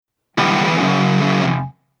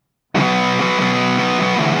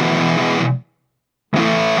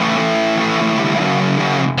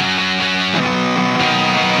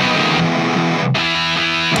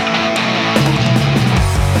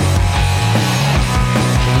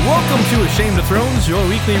Welcome to Ashamed of Thrones, your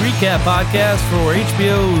weekly recap podcast for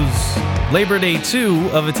HBO's Labor Day 2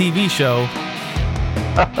 of a TV show.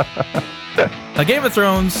 A Game of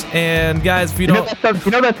Thrones, and guys, if you don't...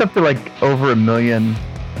 that's up to like over 1 million.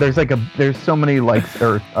 There's so many likes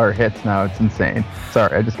or hits now, it's insane.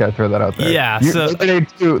 Sorry, I just gotta throw that out there. Yeah, so...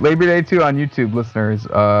 Labor Day 2 on YouTube, listeners.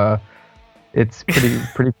 It's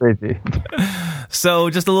pretty crazy. So,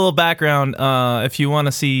 just a little background. If you want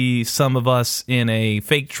to see some of us in a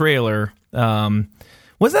fake trailer,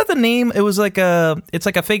 was that the name? It's like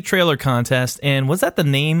a fake trailer contest, and was that the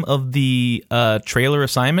name of the trailer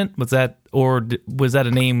assignment? Was that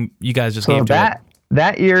a name you guys just gave to it?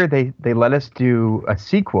 That year they let us do a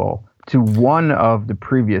sequel to one of the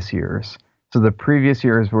previous years. So the previous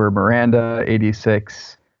years were Miranda,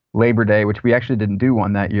 86, Labor Day, which we actually didn't do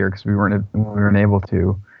one that year because we weren't able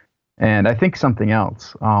to. And I think something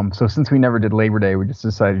else. So since we never did Labor Day, we just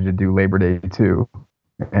decided to do Labor Day 2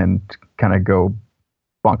 and kind of go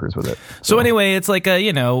bonkers with it. So anyway, it's like, back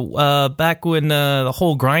when the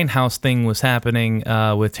whole Grindhouse thing was happening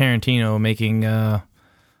with Tarantino making, what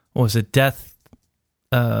was it, Death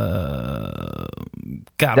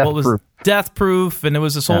Proof, and it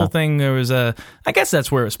was this whole thing. There was I guess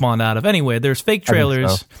that's where it spawned out of. Anyway, there's fake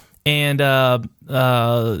trailers, and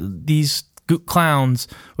these clowns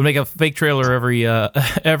would make a fake trailer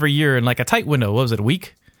every year in like a tight window. What was it, a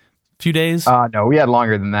week? Few days? No, we had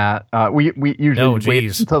longer than that. We usually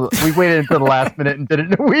waited until the last minute and did it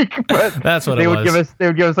in a week. But that's what they would give us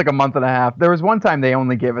like a month and a half. There was one time they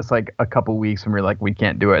only gave us like a couple weeks, and we were like, we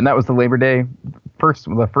can't do it. And that was the first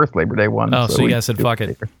Labor Day one. Oh, so you guys said fuck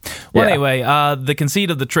it. Well, anyway, the conceit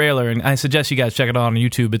of the trailer, and I suggest you guys check it out on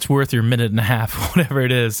YouTube. It's worth your minute and a half, whatever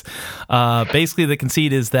it is. Basically, the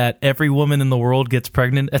conceit is that every woman in the world gets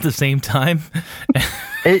pregnant at the same time.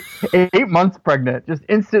 8 months pregnant, just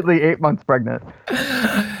instantly 8 months pregnant,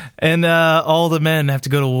 and all the men have to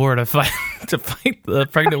go to war to fight the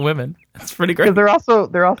pregnant women. It's pretty great. Because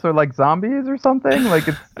they're also like zombies or something. Like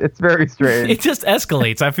it's very strange. It just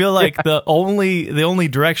escalates. I feel like the only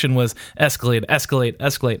direction was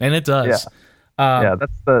escalate, and it does.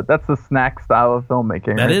 That's the Snack style of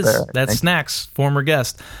filmmaking. That's Snack's former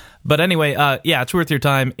guest. But anyway, it's worth your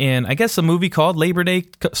time. And I guess a movie called Labor Day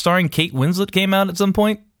starring Kate Winslet came out at some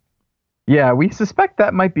point. Yeah, we suspect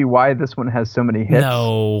that might be why this one has so many hits.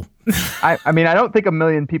 No. I mean, I don't think 1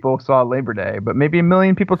 million people saw Labor Day, but maybe 1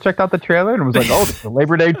 million people checked out the trailer and was like, oh, it's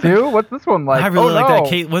Labor Day 2? What's this one like? I really like that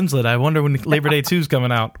Kate Winslet. I wonder when Labor Day 2 is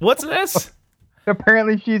coming out. What's this?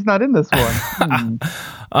 Apparently she's not in this one.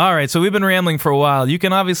 All right, so we've been rambling for a while. You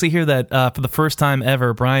can obviously hear that for the first time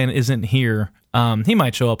ever, Brian isn't here. He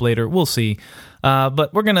might show up later. We'll see.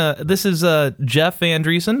 But this is Jeff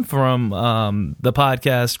Andreessen from the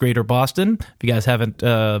podcast Greater Boston. If you guys haven't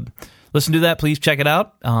listened to that, please check it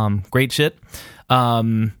out. Great shit.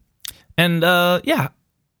 I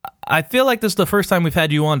feel like this is the first time we've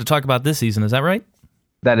had you on to talk about this season. Is that right?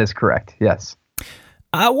 That is correct, yes.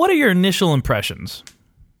 What are your initial impressions?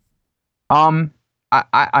 I've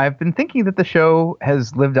been thinking that the show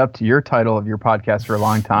has lived up to your title of your podcast for a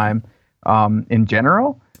long time. In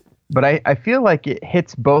general, but I feel like it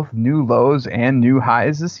hits both new lows and new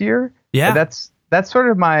highs this year. Yeah, that's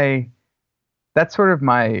sort of my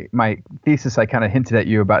thesis. I kind of hinted at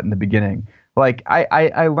you about in the beginning. Like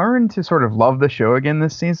I learned to sort of love the show again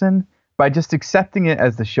this season by just accepting it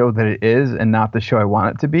as the show that it is and not the show I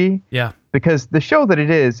want it to be. Yeah, because the show that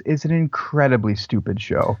it is an incredibly stupid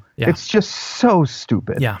show. Yeah. It's just so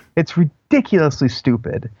stupid. Yeah, it's ridiculously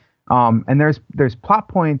stupid. And there's plot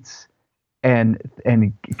points and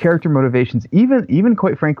character motivations, even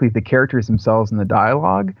quite frankly, the characters themselves and the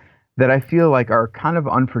dialogue that I feel like are kind of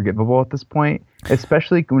unforgivable at this point,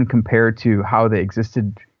 especially when compared to how they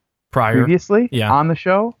existed previously on the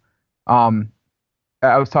show. I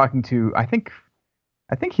was talking to, I think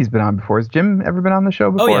he's been on before. Has Jim ever been on the show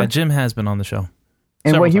before? Oh yeah, Jim has been on the show.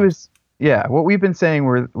 And what we've been saying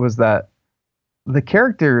was that the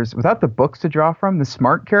characters, without the books to draw from, the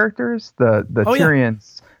smart characters, the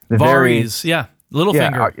Tyrions, the Varys,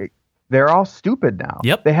 Littlefinger, they're all stupid now.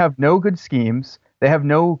 Yep. They have no good schemes. They have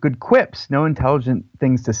no good quips, no intelligent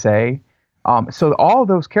things to say. So all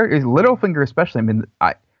those characters, Littlefinger especially, I mean,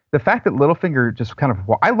 the fact that Littlefinger just kind of,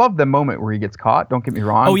 I love the moment where he gets caught. Don't get me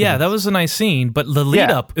wrong. Oh yeah, that was a nice scene. But the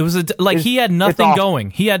lead up, it was he had nothing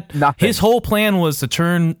going. He had nothing. His whole plan was to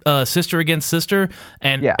turn sister against sister,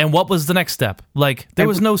 and what was the next step? Like there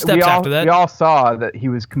was no steps after that. We all saw that he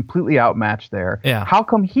was completely outmatched there. Yeah. How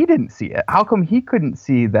come he didn't see it? How come he couldn't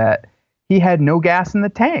see that he had no gas in the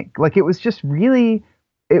tank? Like it was just really,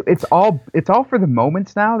 it's all for the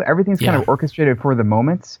moments now. Everything's kind of orchestrated for the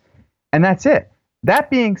moments, and that's it. That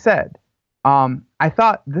being said, I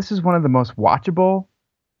thought this is one of the most watchable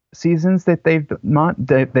seasons that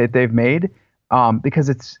they've made, because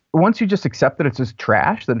it's once you just accept that it's just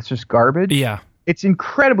trash, that it's just garbage. Yeah. It's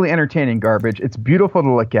incredibly entertaining garbage. It's beautiful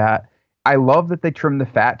to look at. I love that they trim the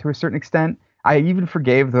fat to a certain extent. I even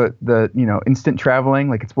forgave the instant traveling,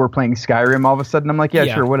 like we're playing Skyrim all of a sudden. I'm like,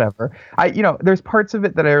 yeah, sure, whatever. There's parts of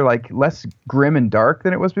it that are like less grim and dark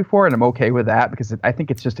than it was before, and I'm okay with that because I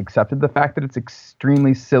think it's just accepted the fact that it's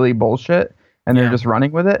extremely silly bullshit, and they're just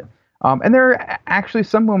running with it. And there are actually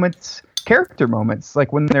some moments, character moments,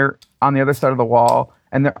 like when they're on the other side of the wall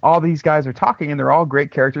and all these guys are talking and they're all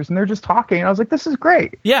great characters and they're just talking. And I was like, this is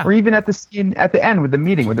great. Yeah. Or even at the scene at the end with the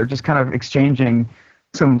meeting where they're just kind of exchanging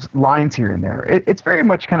some lines here and there. It's very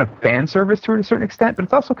much kind of fan service to a certain extent, but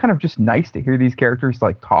it's also kind of just nice to hear these characters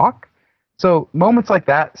like talk. So moments like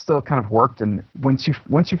that still kind of worked. And once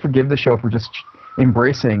you forgive the show for just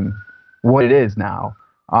embracing what it is now,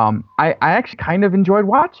 I actually kind of enjoyed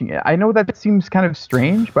watching it. I know that seems kind of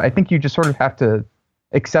strange, but I think you just sort of have to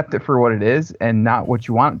accept it for what it is and not what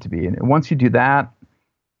you want it to be. And once you do that,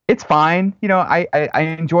 it's fine.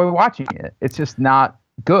 I enjoy watching it. It's just not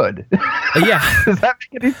good. Yeah. Does that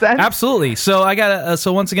make any sense? Absolutely. So I got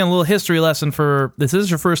so once again, a little history lesson for this. Is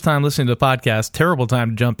your first time listening to the podcast. Terrible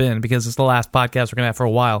time to jump in because it's the last podcast we're going to have for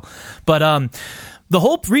a while. But the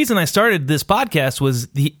whole reason I started this podcast was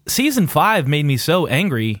the season 5 made me so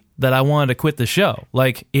angry that I wanted to quit the show.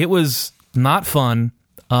 Like, it was not fun.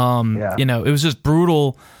 It was just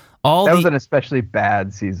brutal. That was an especially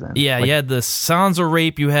bad season. Yeah, you had the Sansa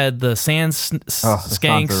rape, you had the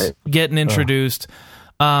skanks getting introduced.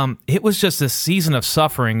 It was just a season of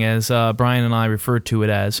suffering, as Brian and I referred to it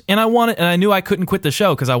as. And I knew I couldn't quit the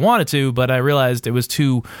show because I wanted to, but I realized it was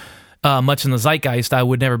too much in the zeitgeist. I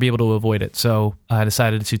would never be able to avoid it. So I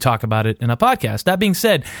decided to talk about it in a podcast. That being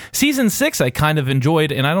said, season 6 I kind of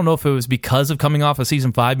enjoyed, and I don't know if it was because of coming off of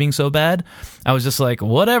season 5 being so bad. I was just like,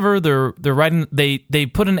 whatever. They're writing. They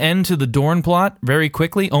put an end to the Dorne plot very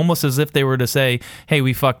quickly, almost as if they were to say, "Hey,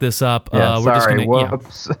 we fucked this up. We're just gonna."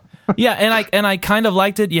 Whoops. Yeah, and I kind of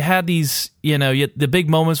liked it. You had these, the big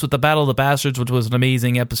moments with the Battle of the Bastards, which was an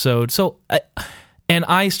amazing episode. So,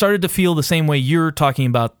 I started to feel the same way you're talking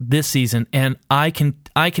about this season, and I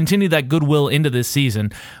continue that goodwill into this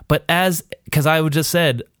season. But because I would just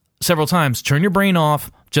said several times, turn your brain off,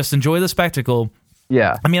 just enjoy the spectacle.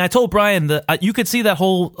 Yeah. I mean, I told Brian that you could see that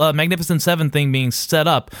whole Magnificent Seven thing being set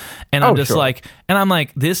up, and I'm just like,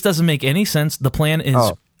 this doesn't make any sense. The plan is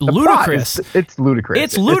ludicrous. It's ludicrous.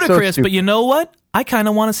 It's ludicrous, so but you know what? I kind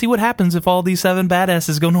of want to see what happens if all these 7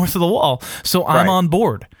 badasses go north of the wall. So I'm on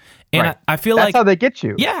board. And I feel that's like how they get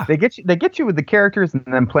you. Yeah, they get you with the characters and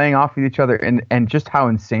then playing off with each other and just how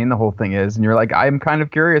insane the whole thing is. And you're like, I'm kind of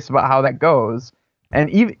curious about how that goes. And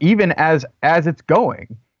even as it's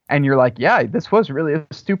going, and you're like, yeah, this was really a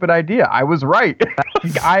stupid idea. I was right.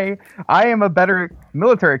 I am a better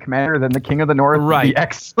military commander than the King of the North, the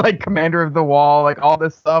ex commander of the Wall, all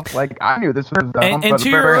this stuff. I knew this was dumb. And to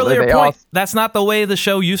your earlier point, that's not the way the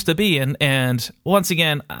show used to be. And once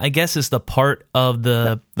again, I guess it's the part of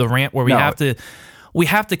the rant where we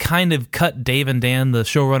have to kind of cut Dave and Dan, the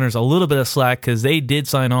showrunners, a little bit of slack because they did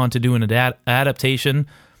sign on to do an adaptation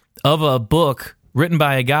of a book written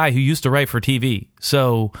by a guy who used to write for TV.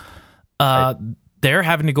 So they're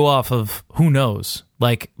having to go off of who knows.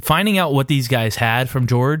 Finding out what these guys had from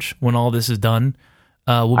George when all this is done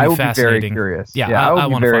will be fascinating. Be very curious. Yeah, I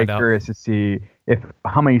want to find out. Curious to see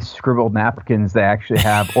how many scribbled napkins they actually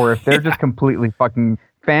have, or if they're just completely fucking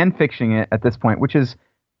fan fictioning it at this point, which is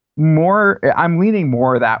more. I'm leaning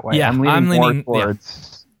more that way. Yeah, I'm leaning more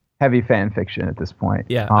towards heavy fan fiction at this point.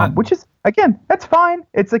 Yeah, which is. Again, that's fine.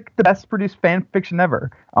 It's the best produced fan fiction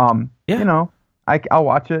ever. I'll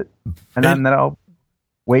watch it, and then I'll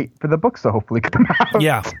wait for the books to hopefully come out.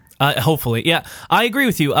 Yeah, hopefully. Yeah, I agree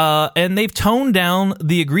with you. And they've toned down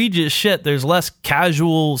the egregious shit. There's less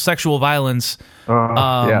casual sexual violence.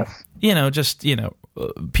 Yes.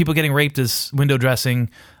 People getting raped as window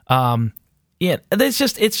dressing.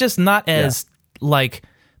 It's just not as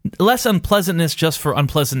less unpleasantness just for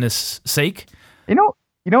unpleasantness' sake.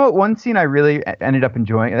 You know what? One scene I really ended up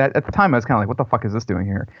enjoying. At the time, I was kind of like, "What the fuck is this doing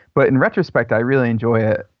here?" But in retrospect, I really enjoy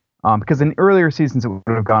it because in earlier seasons it would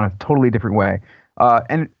have gone a totally different way.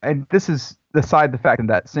 And this is aside the fact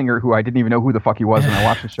that singer who I didn't even know who the fuck he was when I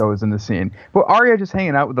watched the show is in the scene. But Arya just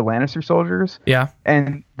hanging out with the Lannister soldiers. Yeah.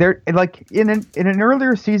 And they're in an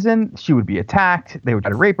earlier season, she would be attacked. They would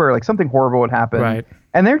try to rape her. Something horrible would happen. Right.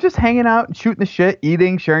 And they're just hanging out and shooting the shit,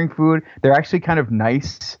 eating, sharing food. They're actually kind of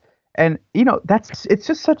nice. And it's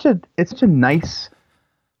just such a nice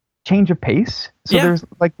change of pace. So there's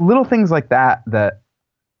like little things like that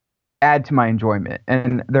add to my enjoyment.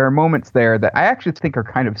 And there are moments there that I actually think are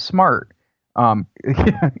kind of smart. In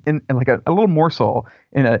like a little morsel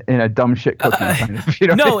in a dumb shit cookie kind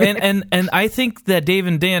of, no, and I think that Dave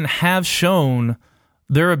and Dan have shown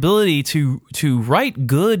their ability to write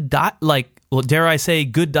good dare I say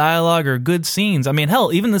good dialogue or good scenes. I mean,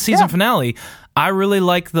 hell, even the season finale, I really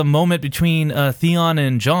like the moment between Theon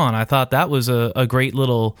and Jon. I thought that was a great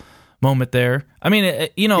little moment there. I mean, I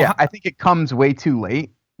think it comes way too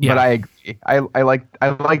late. Yeah. But I agree. I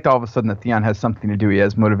liked all of a sudden that Theon has something to do. He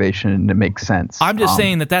has motivation and it makes sense. I'm just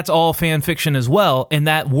saying that's all fan fiction as well, and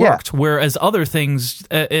that worked. Whereas other things,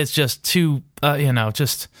 it's just too, you go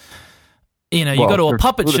to a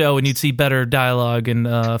puppet show and you'd see better dialogue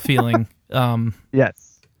and feeling.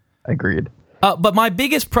 Yes, agreed. But my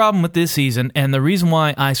biggest problem with this season, and the reason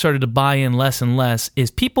why I started to buy in less and less, is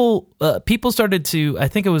people started to. I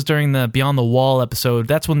think it was during the Beyond the Wall episode.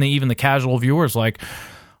 That's when even the casual viewers like,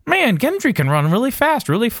 man, Gendry can run really fast,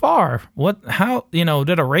 really far. What? How?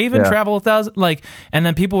 Did a raven travel 1,000? And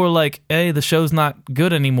then people were like, "Hey, the show's not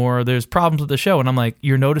good anymore. There's problems with the show." And I'm like,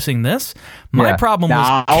 "You're noticing this? My problem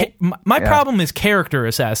problem is character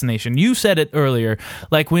assassination. You said it earlier.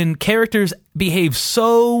 Like when characters behave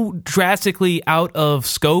so drastically out of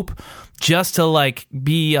scope just to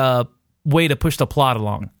be a way to push the plot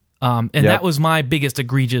along. That was my biggest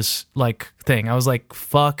egregious thing. I was like,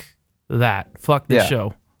 fuck that. Fuck this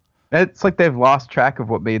show. It's like they've lost track of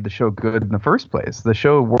what made the show good in the first place. The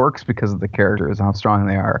show works because of the characters and how strong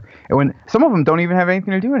they are. And when some of them don't even have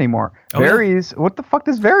anything to do anymore. Varys, what the fuck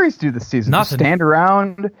does Varys do this season? Nothing. Just stand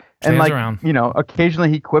around occasionally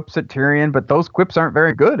he quips at Tyrion, but those quips aren't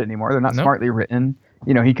very good anymore. They're not smartly written.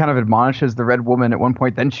 He kind of admonishes the Red Woman at one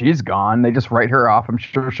point, then she's gone. They just write her off. I'm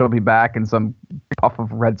sure she'll be back in some puff of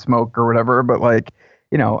red smoke or whatever, but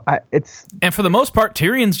it's... And for the most part,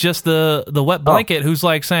 Tyrion's just the wet blanket who's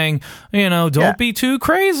saying, don't be too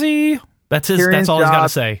crazy. That's all he's got to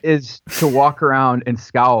say. Is to walk around and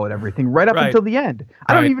scowl at everything right up until the end.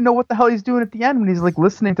 I don't even know what the hell he's doing at the end when he's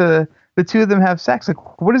listening to the two of them have sex.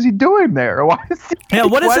 What is he doing there? Why is he?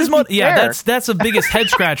 What is his motive? Yeah, that's the biggest head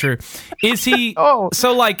scratcher. Is he?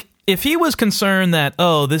 If he was concerned that,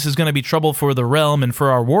 this is going to be trouble for the realm and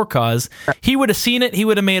for our war cause, he would have seen it, he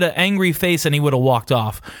would have made an angry face, and he would have walked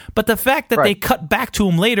off. But the fact that they cut back to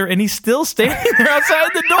him later and he's still standing there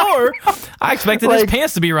outside the door, I expected his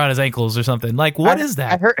pants to be around his ankles or something. What is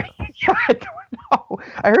that? I don't know.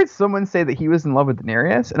 I heard someone say that he was in love with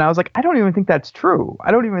Daenerys, and I was like, I don't even think that's true.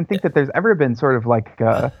 I don't even think that there's ever been sort of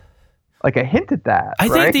a hint at that. I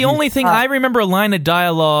think the only thing I remember a line of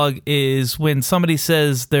dialogue is when somebody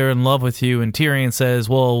says they're in love with you, and Tyrion says,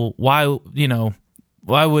 "Well, why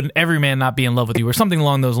would every man not be in love with you?" or something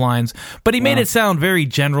along those lines. But he made it sound very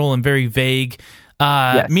general and very vague,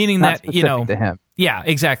 meaning that to him. Yeah,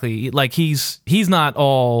 exactly. He's not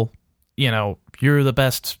all you're the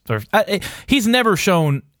best. He's never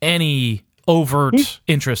shown any overt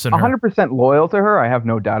interest in her. 100% loyal to her. I have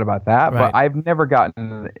no doubt about that. Right. But I've never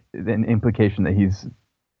gotten an implication that he's,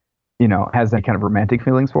 has any kind of romantic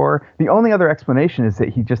feelings for her. The only other explanation is that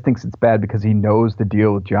he just thinks it's bad because he knows the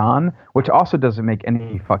deal with Jon, which also doesn't make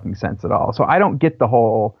any fucking sense at all. So I don't get the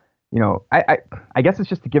whole, I guess it's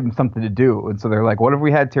just to give him something to do. And so they're like, what have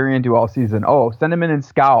we had Tyrion do all season? Oh, send him in and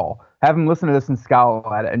scowl. Have him listen to this and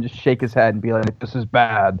scowl at it and just shake his head and be like, this is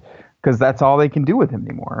bad. Because that's all they can do with him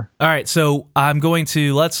anymore. All right, so I'm going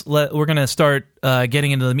to we're going to start getting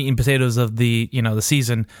into the meat and potatoes of the the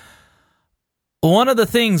season. One of the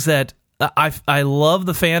things that I love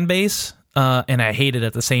the fan base and I hate it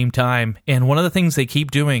at the same time. And one of the things they keep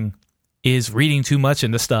doing is reading too much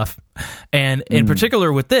into stuff. And in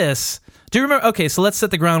particular with this, do you remember? Okay, so let's set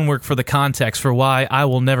the groundwork for the context for why I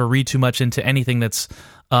will never read too much into anything that's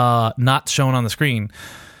not shown on the screen.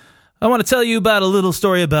 I want to tell you about a little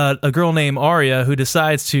story about a girl named Arya who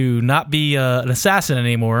decides to not be an assassin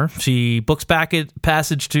anymore. She books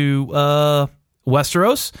passage to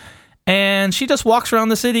Westeros, and she just walks around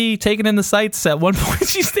the city, taking in the sights. At one point,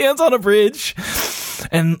 she stands on a bridge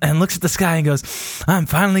and looks at the sky and goes, "I'm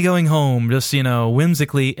finally going home," just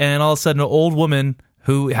whimsically. And all of a sudden, an old woman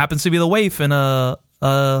who happens to be the waif in a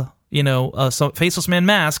faceless man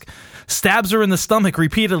mask stabs her in the stomach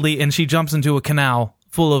repeatedly, and she jumps into a canal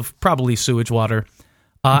full of probably sewage water,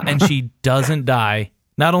 and she doesn't die.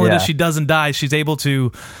 Not only does she doesn't die, she's able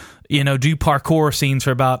to, do parkour scenes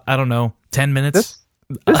for about, 10 minutes.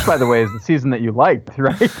 This, by the way, is the season that you liked,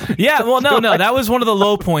 right? Yeah, well, no, that was one of the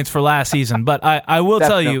low points for last season. But I will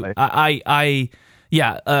tell you, I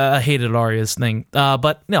hated Arya's thing.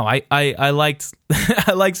 But no, I liked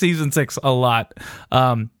I liked season 6 a lot.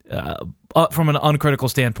 from an uncritical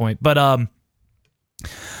standpoint. But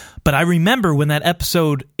I remember when that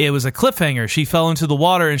episode, it was a cliffhanger. She fell into the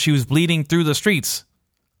water and she was bleeding through the streets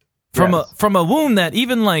from a wound that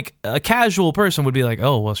even like a casual person would be like,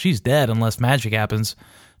 oh, well, she's dead unless magic happens.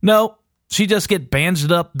 No, she just get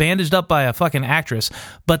bandaged up by a fucking actress.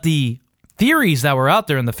 But the theories that were out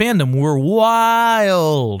there in the fandom were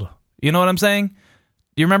wild. You know what I'm saying?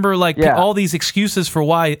 You remember all these excuses for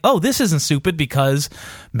why, oh, this isn't stupid because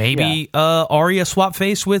maybe Arya swapped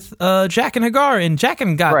face with Jaqen H'ghar and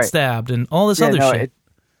Jaqen got stabbed and all this other shit.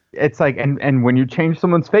 It's like, and when you change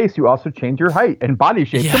someone's face, you also change your height and body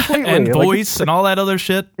shape completely. And voice and all that other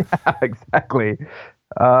shit. Yeah, exactly.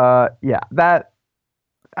 I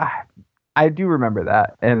do remember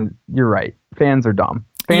that. And you're right. Fans are dumb.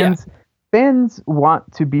 Fans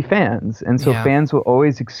want to be fans. And so fans will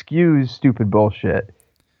always excuse stupid bullshit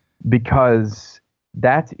because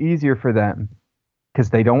that's easier for them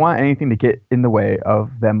because they don't want anything to get in the way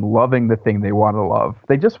of them loving the thing they want to love.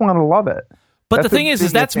 They just want to love it. But the thing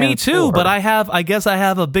is that's me too, but I guess I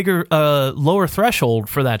have a bigger, lower threshold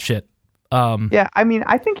for that shit. I mean,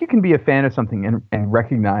 I think you can be a fan of something and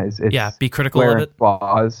recognize its be critical of it.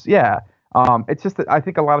 Flaws. Yeah. It's just that I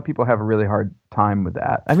think a lot of people have a really hard time with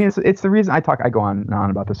that. I mean, it's the reason I go on and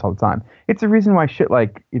on about this all the time. It's the reason why shit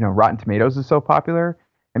like, Rotten Tomatoes is so popular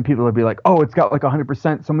and people will be like, oh, it's got like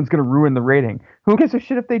 100%. Someone's going to ruin the rating. Who gives a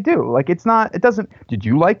shit if they do? Like, did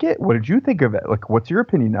you like it? What did you think of it? Like, what's your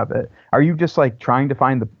opinion of it? Are you just like trying to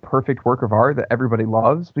find the perfect work of art that everybody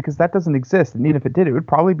loves? Because that doesn't exist. And even if it did, it would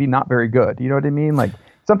probably be not very good. You know what I mean? Like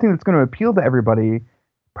something that's going to appeal to everybody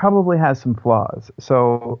probably has some flaws.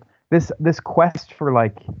 So this quest for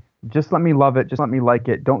like, just let me love it, just let me like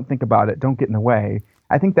it, don't think about it, don't get in the way.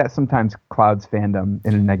 I think that sometimes clouds fandom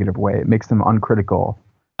in a negative way. It makes them uncritical.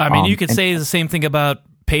 I mean, you could say the same thing about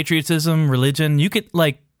patriotism, religion. You could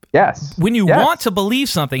when you want to believe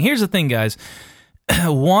something. Here's the thing, guys: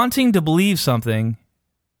 wanting to believe something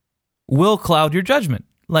will cloud your judgment.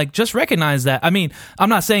 Like, just recognize that. I mean, I'm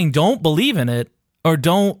not saying don't believe in it or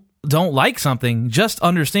don't like something. Just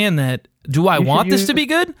understand that. Do I want this to be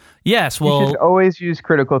good? Yes. Well, you should always use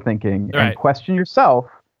critical thinking and question yourself.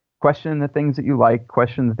 Question the things that you like.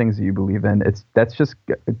 Question the things that you believe in. That's just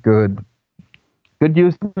good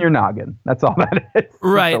use in your noggin. That's all that is.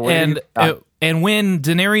 Right. And when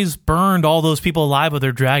Daenerys burned all those people alive with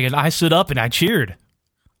her dragon, I stood up and I cheered.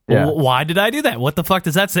 Yeah. Why did I do that? What the fuck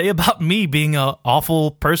does that say about me being an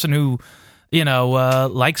awful person who,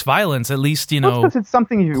 likes violence? At least, because it's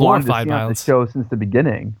something you've wanted to see on the show since the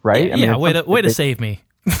beginning, right? Yeah, way to save me.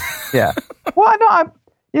 Yeah. Well,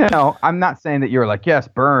 no, I'm not saying that you're like, yes,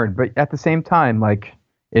 burn, but at the same time, like,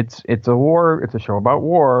 it's a war. It's a show about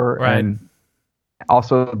war, right. And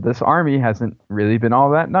also, this army hasn't really been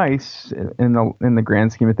all that nice in the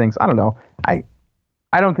grand scheme of things. I don't know. I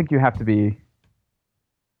don't think you have to be.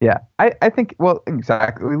 Yeah, I think. Well,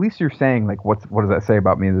 exactly. At least you're saying like, what does that say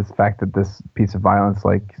about me? This fact that this piece of violence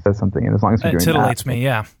like says something, and as long as you're doing that, titillates me.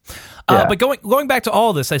 Yeah. But going back to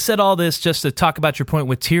all this, I said all this just to talk about your point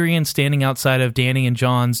with Tyrion standing outside of Dany and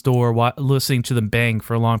Jon's door, listening to them bang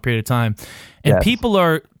for a long period of time, and people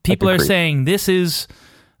are saying this is.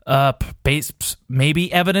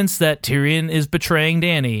 Maybe evidence that Tyrion is betraying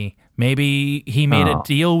Dany. Maybe he made a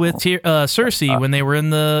deal with Cersei when they were in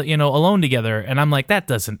the alone together. And I'm like, that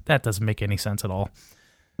doesn't make any sense at all.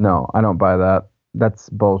 No, I don't buy that. That's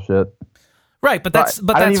bullshit. Right, but that's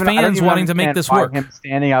fans wanting to make this work. Him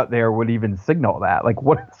standing out there would even signal that. Like,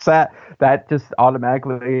 what is that? That just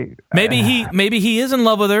automatically. Maybe he is in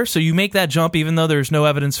love with her, so you make that jump, even though there's no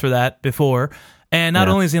evidence for that before. And not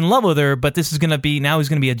only is he in love with her, but this is going to be, now he's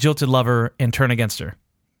going to be a jilted lover and turn against her.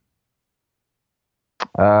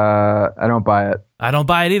 I don't buy it. I don't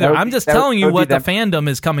buy it either. I'm just telling you what the fandom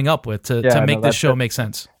is coming up with to make this show make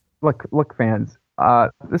sense. Look, fans.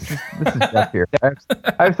 This is Jeff here.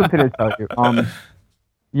 I have something to tell you.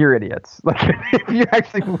 You're idiots. Like, if you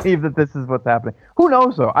actually believe that this is what's happening, who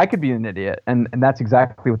knows though? I could be an idiot, and that's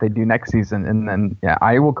exactly what they do next season. And then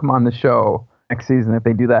I will come on the show next season if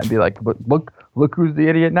they do that and be like, but look who's the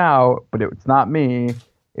idiot now. But it's not me.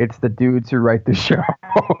 It's the dudes who write the show.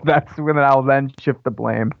 That's when I'll then shift the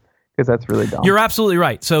blame, because that's really dumb. You're absolutely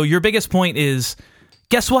right. So your biggest point is,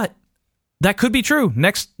 guess what? That could be true.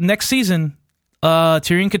 Next season,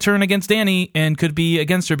 Tyrion could turn against Dany and could be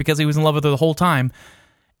against her because he was in love with her the whole time.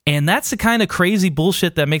 And that's the kind of crazy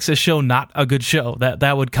bullshit that makes this show not a good show.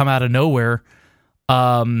 That would come out of nowhere.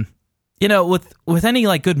 With any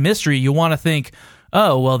like good mystery, you want to think,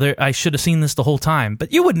 oh, well, I should have seen this the whole time.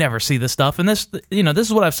 But you would never see this stuff. And this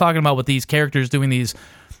is what I was talking about with these characters doing these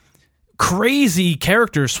crazy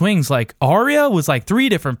character swings. Like Arya was like 3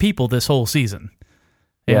 different people this whole season.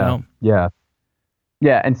 You know? Yeah.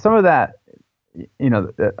 And some of that,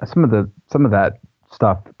 some of that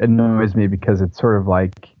stuff annoys me because it's sort of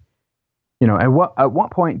like, at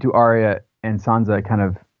what point do Arya and Sansa kind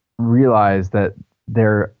of realize that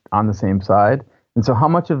they're on the same side? And so how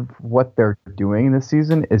much of what they're doing this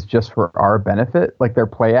season is just for our benefit? Like they're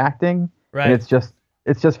play acting, right? And it's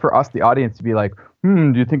just for us, the audience, to be like,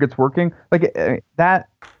 do you think it's working? Like that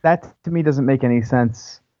to me doesn't make any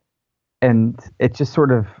sense. And it's just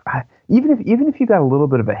sort of, even if you got a little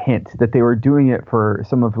bit of a hint that they were doing it for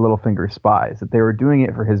some of Littlefinger's spies, that they were doing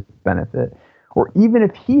it for his benefit, or even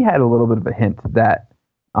if he had a little bit of a hint that,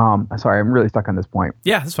 sorry, I'm really stuck on this point.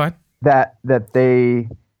 Yeah, that's fine. That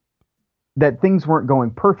things weren't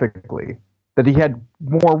going perfectly, that he had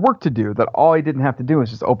more work to do, that all he didn't have to do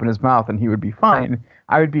was just open his mouth and he would be fine,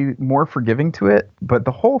 I would be more forgiving to it. But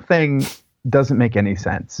the whole thing doesn't make any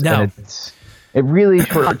sense. No. And it really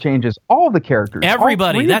changes all the characters.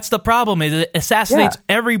 Everybody. That's the problem. It assassinates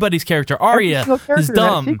everybody's character. Arya is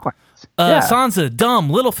dumb. Sansa, dumb.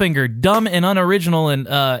 Littlefinger, dumb and unoriginal and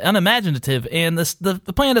unimaginative. And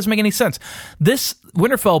the plan doesn't make any sense. This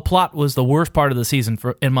Winterfell plot was the worst part of the season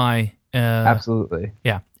in my... Absolutely.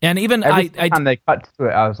 Yeah. And even every time they cut to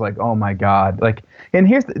it, I was like, oh my God. Like, and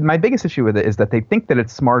here's my biggest issue with it is that they think that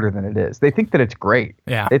it's smarter than it is. They think that it's great.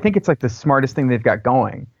 Yeah. They think it's like the smartest thing they've got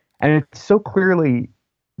going. And it's so clearly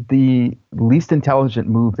the least intelligent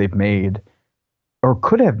move they've made or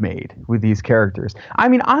could have made with these characters. I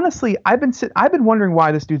mean, honestly, I've been wondering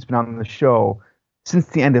why this dude's been on the show since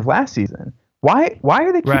the end of last season. Why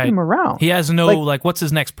are they keeping him around? He has no, what's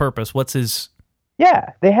his next purpose? What's his...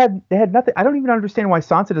 Yeah, they had nothing. I don't even understand why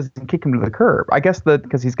Sansa doesn't kick him to the curb. I guess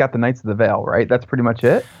because he's got the Knights of the Vale, right? That's pretty much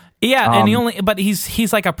it. Yeah, and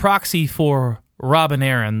he's like a proxy for Robin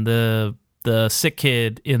Arryn, the sick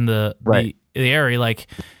kid in the area. Like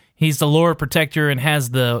he's the Lord Protector and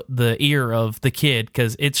has the ear of the kid,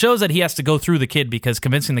 because it shows that he has to go through the kid, because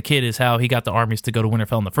convincing the kid is how he got the armies to go to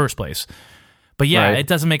Winterfell in the first place. But it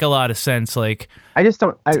doesn't make a lot of sense. Like I just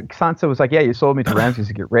don't. Sansa was like, "Yeah, you sold me to Ramsay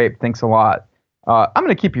to get raped. Thanks a lot. I'm going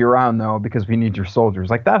to keep you around though because we need your soldiers."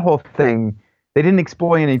 Like that whole thing. They didn't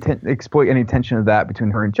exploit any tension of that between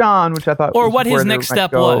her and John, which I thought. Or what his next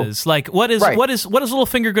step was. Like, what is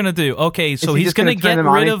Littlefinger going to do? Okay, so he's going to get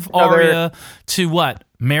rid of Arya to what?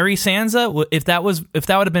 Marry Sansa? If that would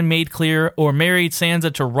have been made clear, or married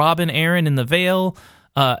Sansa to Robin Arryn in the Vale,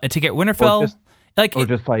 to get Winterfell, or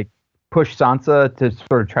just push Sansa to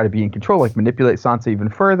sort of try to be in control, like manipulate Sansa even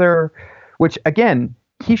further. Which again,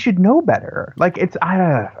 he should know better. Like it's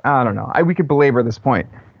I don't know. We could belabor this point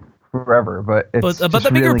forever, but the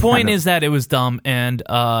bigger point is that it was dumb, and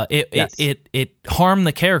it harmed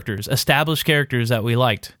the characters, established characters that we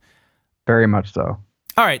liked very much so.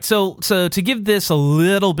 All right, so to give this a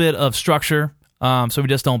little bit of structure, so we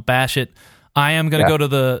just don't bash it, I am going to go to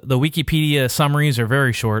the Wikipedia summaries are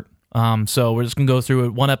very short, so we're just going to go through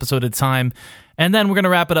it one episode at a time, and then we're going to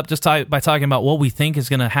wrap it up just by talking about what we think is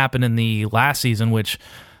going to happen in the last season, which.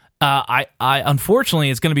 I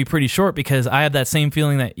unfortunately it's going to be pretty short, because I have that same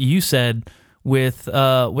feeling that you said with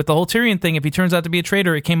the whole Tyrion thing. If he turns out to be a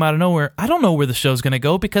traitor, it came out of nowhere. I don't know where the show's going to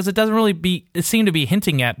go, because it doesn't really it seemed to be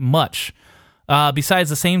hinting at much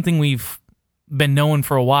besides the same thing we've been knowing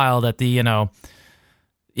for a while, that the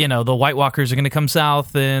White Walkers are going to come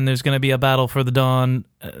south and there's going to be a battle for the dawn.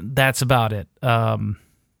 That's about it.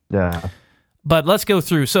 Yeah. But let's go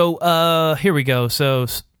through. So here we go. So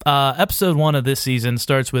episode 1 of this season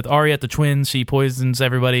starts with Arya at the Twins. She poisons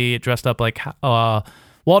everybody dressed up like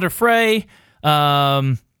Walder Frey.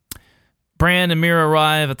 Bran and Mira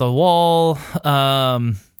arrive at the wall.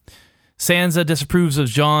 Sansa disapproves of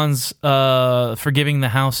Jon's forgiving the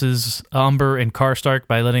houses Umber and Karstark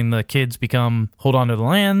by letting the kids hold on to the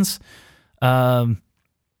lands. And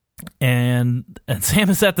Sam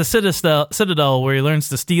is at the Citadel where he learns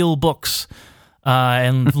to steal books.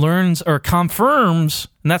 And learns or confirms,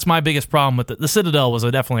 and that's my biggest problem with it. The Citadel was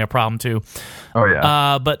definitely a problem too. Oh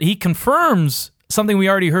yeah. But he confirms something we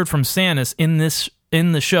already heard from Stannis in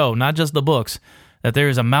the show, not just the books, that there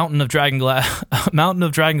is a mountain of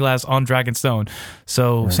dragonglass on Dragonstone.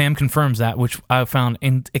 So Sam confirms that, which I found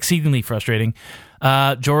exceedingly frustrating.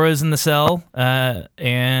 Jorah's in the cell,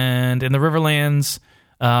 and in the Riverlands,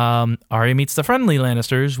 Arya meets the friendly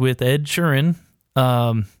Lannisters with Ed Sheeran.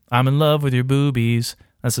 I'm in love with your boobies.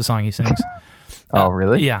 That's the song he sings. Oh,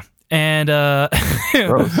 really? Yeah. And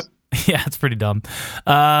gross. Yeah, it's pretty dumb.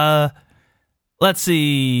 Let's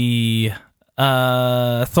see.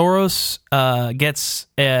 Thoros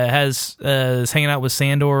is hanging out with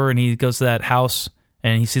Sandor, and he goes to that house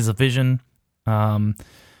and he sees a vision of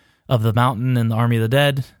the mountain and the army of the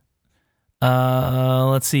dead.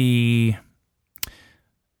 Let's see.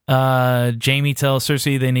 Jaime tells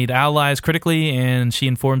Cersei they need allies critically, and she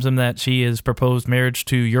informs him that she has proposed marriage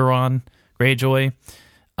to Euron Greyjoy.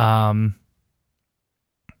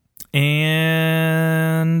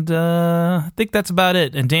 And I think that's about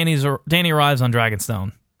it. And Dany arrives on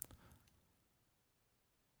Dragonstone.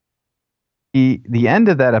 The end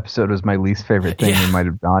of that episode was my least favorite thing they might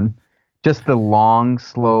have done. Just the long,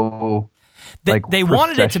 slow. They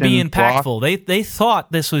wanted it to be impactful. They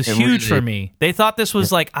thought this was huge for me. They thought this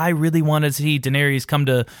was like, I really wanted to see Daenerys come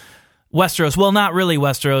to Westeros. Well, not really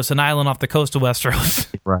Westeros, an island off the coast of Westeros.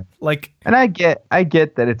 Right. Like, and I get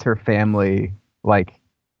that it's her family, like,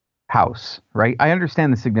 house, right? I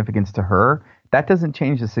understand the significance to her. That doesn't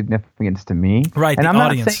change the significance to me. Right. And the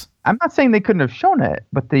audience. I'm not saying they couldn't have shown it,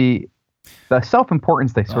 but the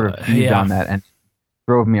self-importance they sort of heaved on that and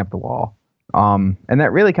drove me up the wall. And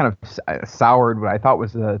that really kind of soured what I thought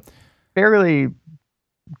was a fairly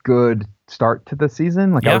good start to the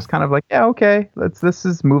season. Like I was kind of like, yeah, okay, this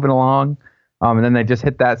is moving along. And then they just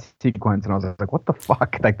hit that sequence, and I was like, what the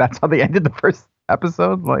fuck? Like that's how they ended the first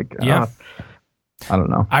episode. Like, I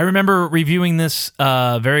don't know. I remember reviewing this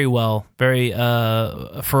very well,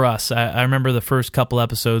 for us. I remember the first couple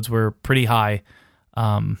episodes were pretty high.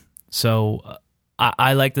 So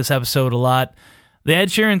I like this episode a lot. The Ed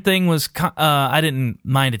Sheeran thing was, I didn't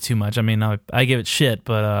mind it too much. I mean, I give it shit,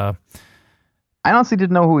 but I honestly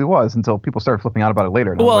didn't know who he was until people started flipping out about it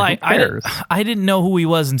later. Well, like, I didn't know who he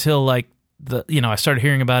was until like I started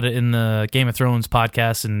hearing about it in the Game of Thrones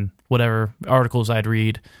podcast and whatever articles I'd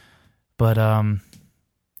read. But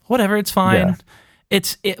whatever, it's fine.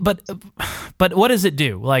 Yeah. But what does it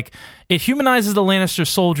do? Like, it humanizes the Lannister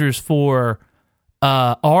soldiers for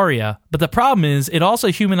Arya, but the problem is it also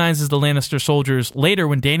humanizes the Lannister soldiers later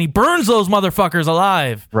when Dany burns those motherfuckers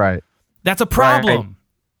alive. Right. That's a problem.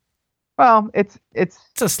 Right. Well, it's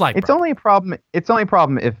a slight. It's only a problem. It's only a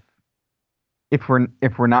problem if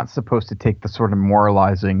we're not supposed to take the sort of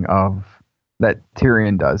moralizing of that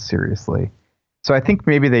Tyrion does seriously. So I think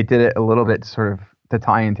maybe they did it a little bit sort of to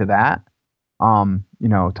tie into that.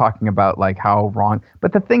 Talking about like how wrong.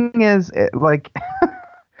 But the thing is,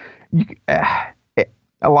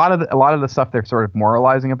 a lot of the stuff they're sort of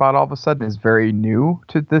moralizing about all of a sudden is very new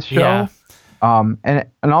to this show. Yeah. And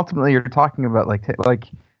ultimately you're talking about like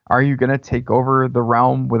are you going to take over the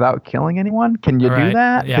realm without killing anyone? Can you do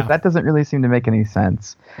that? Yeah. Because that doesn't really seem to make any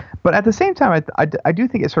sense. But at the same time, I do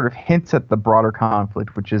think it sort of hints at the broader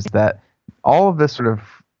conflict, which is that all of this sort of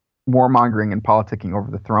warmongering and politicking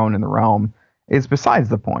over the throne and the realm is besides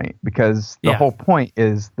the point, because the whole point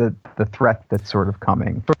is the threat that's sort of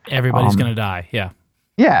coming. Everybody's going to die. Yeah.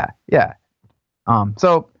 Yeah.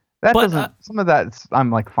 So that some of that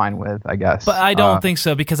I'm like fine with, I guess. But I don't think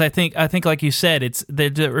so, because I think like you said,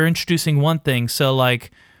 they're introducing one thing. So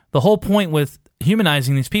like the whole point with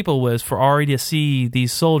humanizing these people was for Arya to see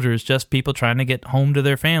these soldiers just people trying to get home to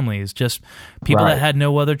their families, just people that had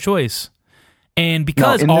no other choice. And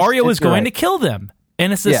because Arya was going to kill them.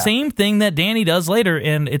 And it's the same thing that Dany does later,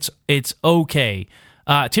 and it's okay.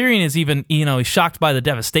 Tyrion is even, he's shocked by the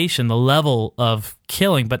devastation, the level of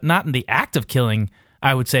killing, but not in the act of killing,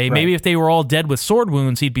 I would say. Right. Maybe if they were all dead with sword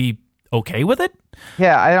wounds, he'd be okay with it.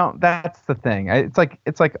 Yeah, that's the thing. It's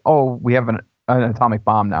like, oh, we have an atomic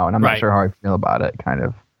bomb now, and I'm not sure how I feel about it, kind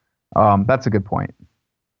of. That's a good point.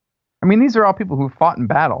 I mean, these are all people who fought in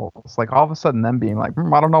battles. Like, all of a sudden, them being like,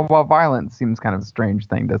 I don't know about violence seems kind of a strange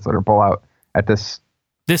thing to sort of pull out at this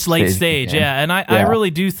late stage. Yeah, and I really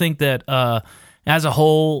do think that as a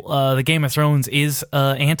whole, the Game of Thrones is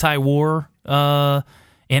anti-war and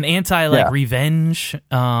revenge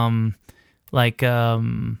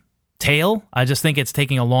tale. I just think it's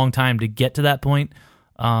taking a long time to get to that point.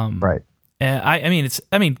 Right. I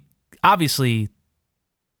mean, obviously,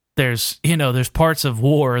 there's parts of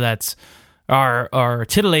war that's are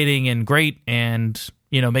titillating and great and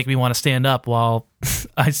make me want to stand up while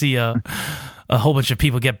I see a whole bunch of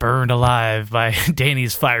people get burned alive by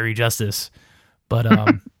Dany's fiery justice. But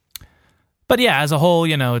but yeah, as a whole,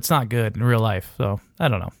 it's not good in real life. So I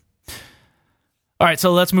don't know. All right,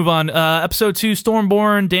 so let's move on. Episode 2,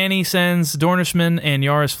 Stormborn. Dany sends Dornishmen and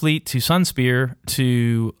Yara's fleet to Sunspear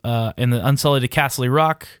in the Unsullied Castle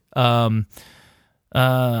Rock.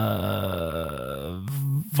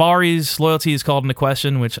 Vari's loyalty is called into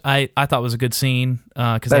question, which I thought was a good scene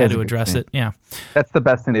because they had to address it. Yeah, that's the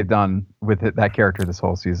best thing they've done with that character this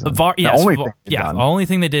whole season. The only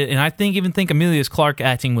thing they did, and I think Amelia's Clarke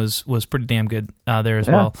acting was pretty damn good there as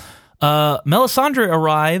well. Melisandre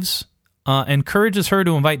arrives, encourages her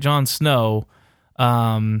to invite Jon Snow,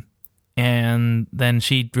 and then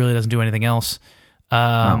she really doesn't do anything else.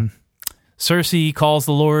 Cersei calls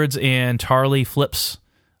the lords, and Tarly flips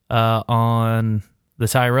on the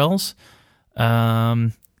Tyrells.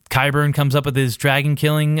 Qyburn comes up with his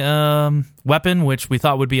dragon-killing weapon, which we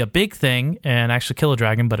thought would be a big thing and actually kill a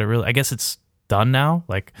dragon, but I guess it's done now.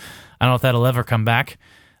 Like, I don't know if that'll ever come back.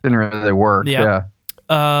 Didn't really work. Yeah.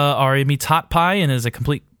 Arya meets Hot Pie and is a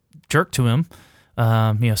complete jerk to him,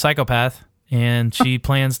 psychopath, and she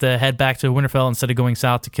plans to head back to Winterfell instead of going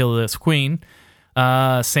south to kill this queen.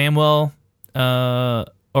 Sam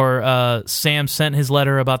sent his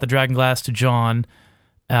letter about the Dragonglass to Jon,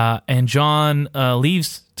 and Jon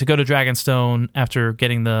leaves to go to Dragonstone after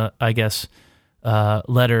getting the,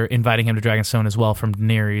 letter inviting him to Dragonstone as well from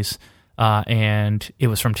Daenerys, and it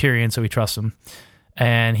was from Tyrion, so he trusts him.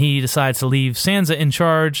 And he decides to leave Sansa in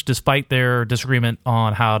charge despite their disagreement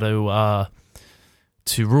on how to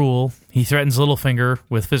rule. He threatens Littlefinger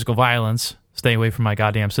with physical violence. Stay away from my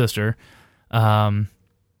goddamn sister. And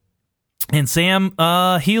Sam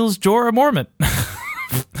heals Jorah Mormont.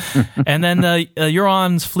 And then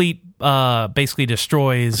Euron's fleet basically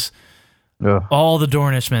destroys all the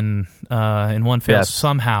Dornishmen in one fell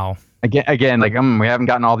somehow. Again, like we haven't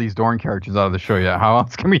gotten all these Dorne characters out of the show yet. How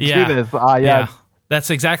else can we do this? Yeah. That's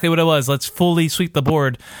exactly what it was. Let's fully sweep the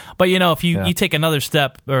board. But, if you take another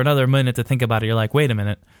step or another minute to think about it, you're like, wait a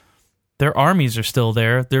minute. Their armies are still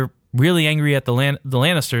there. They're really angry at the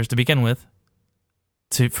Lannisters to begin with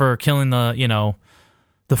for killing the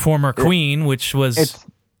former queen, which was...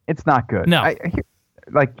 It's not good. No.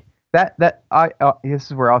 This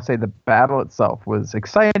is where I'll say the battle itself was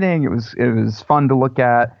exciting. It was fun to look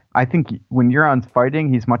at. I think when Euron's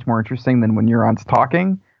fighting, he's much more interesting than when Euron's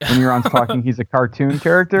talking. When Euron's talking, he's a cartoon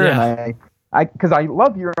character, and because I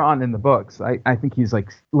love Euron in the books. I think he's like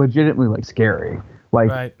legitimately like scary.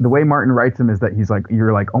 Like the way Martin writes him is that he's like,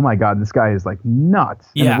 you're like, oh my god, this guy is like nuts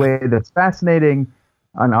in a way that's fascinating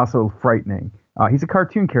and also frightening. He's a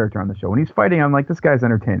cartoon character on the show. When he's fighting, I'm like, this guy's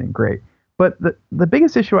entertaining, great. But the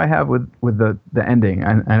biggest issue I have with the ending,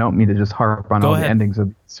 and I don't mean to just harp on the endings of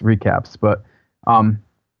these recaps, but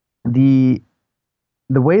the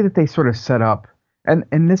way that they sort of set up.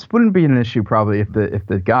 And this wouldn't be an issue probably if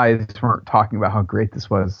the guys weren't talking about how great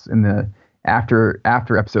this was in the after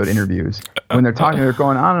episode interviews. When they're talking, they're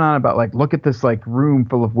going on and on about like, look at this like room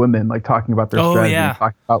full of women like talking about their strategy,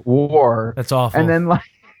 talking about war. That's awful. And then like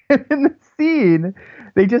in the scene,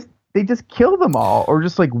 they just kill them all or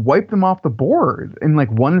just like wipe them off the board in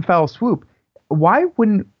like one foul swoop. Why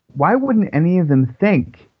wouldn't any of them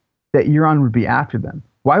think that Euron would be after them?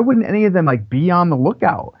 Why wouldn't any of them like be on the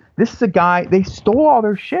lookout? This is a guy, they stole all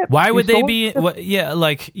their ship. Why would they be,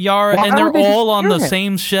 like Yara, and they're all on the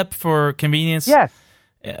same ship for convenience? Yes.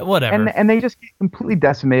 Whatever. And they just get completely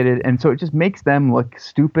decimated, and so it just makes them look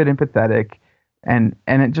stupid and pathetic, and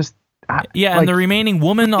it just... and the remaining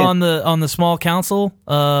woman on the small council,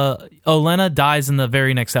 Olenna, dies in the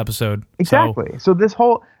very next episode. Exactly. So this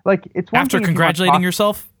whole, like, it's one after thing congratulating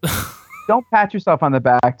yourself? Don't pat yourself on the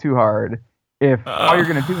back too hard. If all you're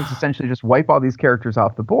going to do is essentially just wipe all these characters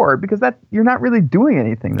off the board, because that you're not really doing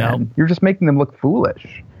anything then. You're just making them look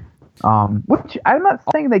foolish. Which I'm not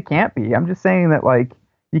saying they can't be. I'm just saying that like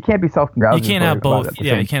you can't be self-congratulatory. You can't have both.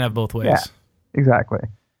 Yeah, you can't have both ways. Yeah, exactly.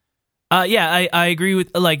 I agree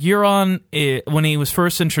with like Euron when he was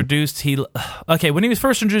first introduced. When he was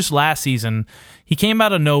first introduced last season, he came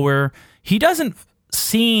out of nowhere. He doesn't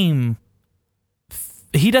seem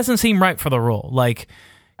right for the role. Like.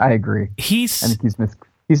 I agree. He's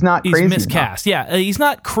not crazy. He's miscast. Enough. Yeah, he's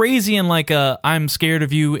not crazy in like a I'm scared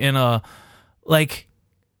of you in a like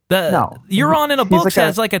the Euron in a book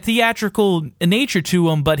has like a theatrical nature to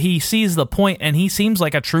him, but he sees the point and he seems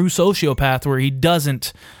like a true sociopath where he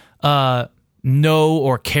doesn't know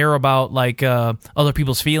or care about like other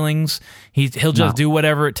people's feelings. He'll just do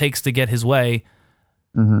whatever it takes to get his way.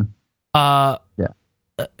 Mm-hmm. I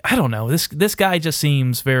don't know. This guy just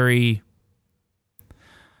seems very.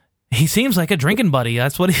 He seems like a drinking buddy.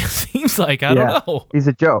 That's what he seems like. I don't know. He's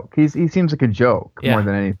a joke. He seems like a joke more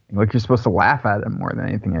than anything. Like you're supposed to laugh at him more than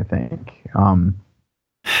anything, I think. I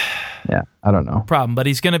don't know. Problem, but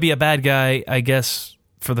he's going to be a bad guy, I guess,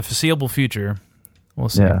 for the foreseeable future. We'll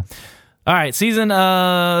see. Yeah. All right, season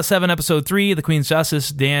 7, episode 3, The Queen's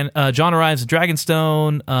Justice. Jon arrives at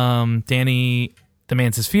Dragonstone. Dany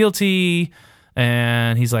demands his fealty,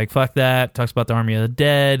 and he's like, fuck that. Talks about the Army of the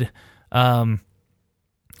Dead.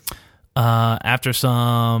 After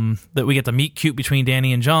we get the meet cute between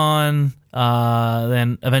Dany and Jon.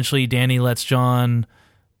 Then eventually Dany lets Jon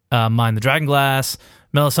mine the Dragonglass.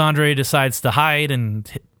 Melisandre decides to hide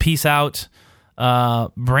and peace out.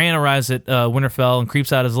 Bran arrives at Winterfell and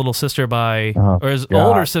creeps out his little sister or his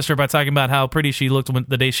older sister by talking about how pretty she looked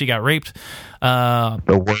the day she got raped.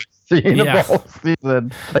 The worst scene of the whole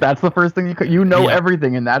season. That's the first thing you know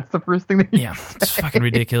everything, and that's the first thing that it's fucking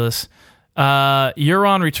ridiculous.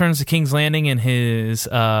 Euron returns to King's Landing in his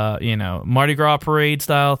Mardi Gras parade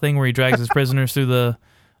style thing where he drags his prisoners through the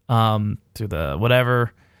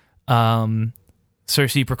whatever.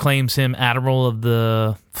 Cersei proclaims him admiral of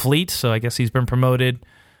the fleet, so I guess he's been promoted.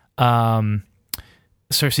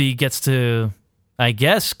 Cersei gets to, I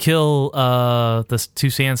guess, kill the two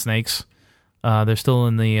sand snakes. They're still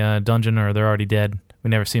in the dungeon, or they're already dead. We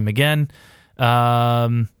never see them again.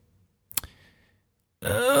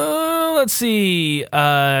 Let's see.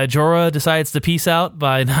 Jorah decides to peace out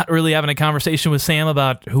by not really having a conversation with Sam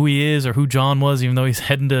about who he is or who Jon was, even though he's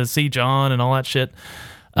heading to see Jon and all that shit.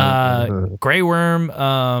 Grey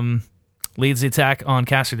Worm leads the attack on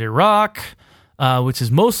Cassidy Rock, which is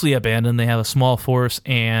mostly abandoned. They have a small force,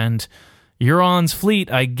 and Euron's fleet,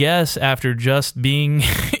 I guess, after just being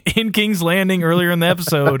in King's Landing earlier in the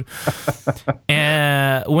episode,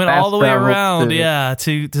 and went all the way around,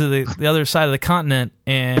 to the other side of the continent,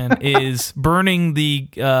 and is burning the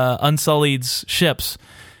Unsullied's ships.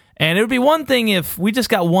 And it would be one thing if we just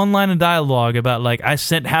got one line of dialogue about, like, I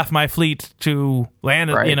sent half my fleet to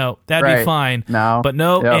land, that'd be fine. No. But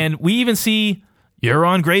no, and we even see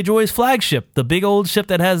Euron Greyjoy's flagship, the big old ship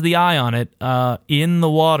that has the eye on it, in the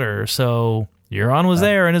water. So Euron was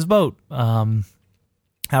there in his boat.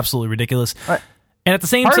 Absolutely ridiculous. And at the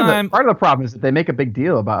same time... Part of the problem is that they make a big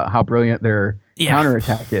deal about how brilliant their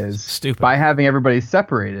counterattack is. Stupid. By having everybody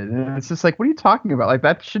separated. And it's just like, what are you talking about? Like,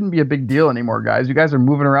 that shouldn't be a big deal anymore, guys. You guys are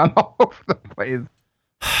moving around all over the place.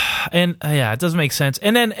 And, it doesn't make sense.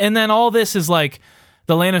 And then all this is like,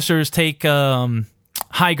 the Lannisters take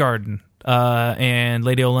Highgarden, and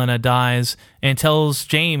Lady Olenna dies and tells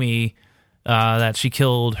Jaime that she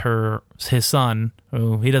killed his son,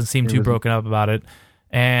 who he doesn't seem too broken up about it.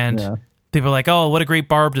 And people are like, oh, what a great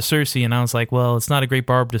barb to Cersei. And I was like, well, it's not a great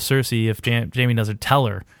barb to Cersei if Jaime doesn't tell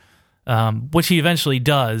her, which he eventually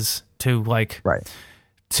does to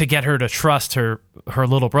to get her to trust her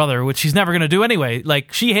little brother, which she's never going to do anyway.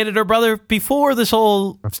 Like, she hated her brother before this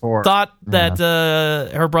whole thought that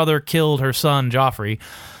her brother killed her son, Joffrey.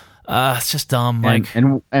 It's just dumb.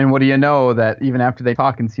 And what do you know, that even after they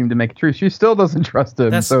talk and seem to make it true, she still doesn't trust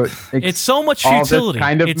him. So it's so much futility.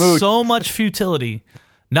 It's so much futility.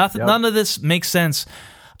 Nothing. None of this makes sense.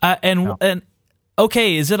 And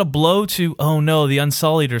okay, is it a blow to? Oh no, the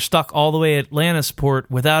Unsullied are stuck all the way at Lannisport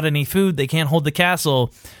without any food. They can't hold the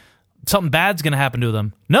castle. Something bad's going to happen to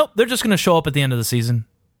them. Nope, they're just going to show up at the end of the season.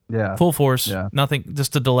 Yeah, full force. Yeah. Nothing.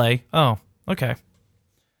 Just a delay. Oh, okay.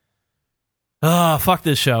 Oh, fuck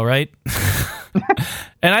this show, right?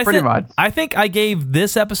 And I think I gave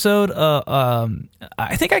this episode,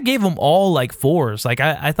 I think I gave them all like 4s. Like,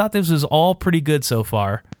 I thought this was all pretty good so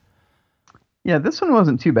far. Yeah, this one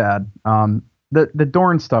wasn't too bad. The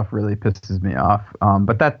Dorne stuff really pisses me off.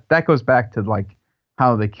 But that goes back to like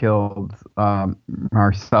how they killed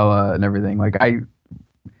Marcella and everything. Like,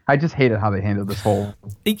 I just hated how they handled this whole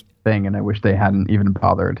thing, and I wish they hadn't even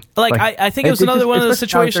bothered. Like I think it was another one of those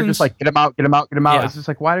situations. Just like, get him out. Yeah. It's just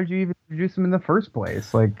like, why did you even introduce him in the first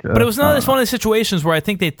place? Like, but it was another one of the situations where I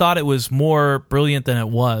think they thought it was more brilliant than it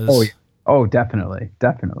was. Oh, definitely.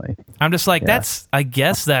 I'm just like, I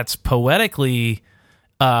guess that's poetically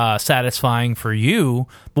satisfying for you,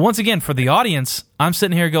 but once again, for the audience, I'm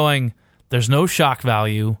sitting here going, there's no shock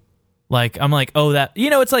value. Like, I'm like, oh, that,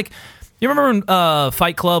 it's like, you remember in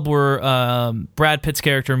Fight Club where Brad Pitt's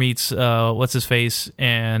character meets what's his face,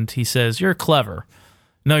 and he says, "You're clever."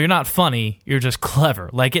 No, you're not funny. You're just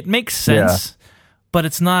clever. Like, it makes sense, but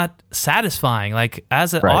it's not satisfying. Like,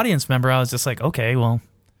 as an audience member, I was just like, okay, well,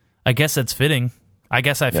 I guess that's fitting. I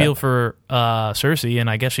guess I feel for Cersei, and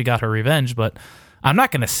I guess she got her revenge, but I'm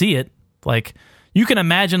not going to see it. Like, you can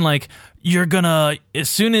imagine, like, you're going to,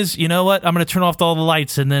 as soon as, you know what, I'm going to turn off all the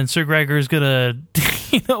lights, and then Sir Gregor's going to,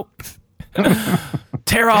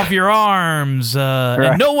 tear off your arms,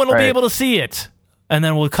 and no one will be able to see it, and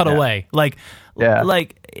then we'll cut away. Like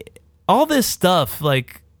all this stuff.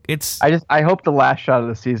 Like, it's. I hope the last shot of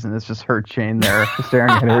the season is just her chained there, staring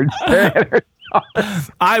at her.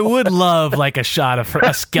 I would love like a shot of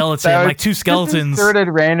a skeleton, like two skeletons inserted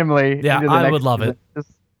randomly. Yeah, I would love it.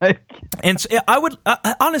 And I would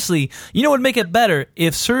honestly, what would make it better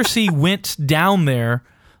if Cersei went down there.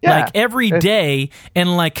 Like every day,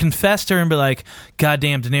 and like confessed her and be like,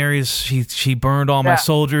 "Goddamn Daenerys, she burned all my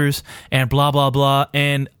soldiers," and blah blah blah.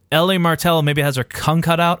 And L.A. Martell maybe has her tongue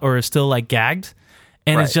cut out or is still like gagged,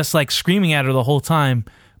 and is just like screaming at her the whole time.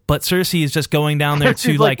 but Cersei is just going down there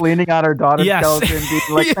to She's like leaning on her daughter's Yes. skeleton, being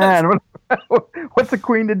like, Yes. man, what's a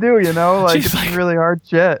queen to do? You know, like She's it's like- really hard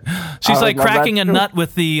shit. she's I like love that cracking a too. nut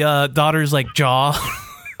with the daughter's like jaw.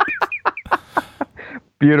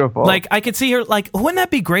 Beautiful. Like I could see her like, wouldn't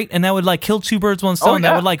that be great? And that would like kill two birds, one stone. That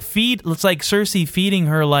yeah. would like feed. It's like Cersei feeding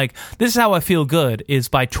her like, this is how I feel good, is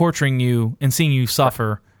by torturing you and seeing you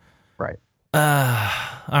suffer. right.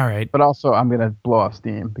 All right. But also, I'm gonna blow off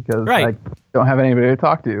steam because Right. I don't have anybody to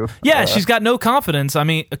talk to. Yeah, she's got no confidence. I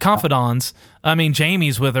mean, confidants. I mean,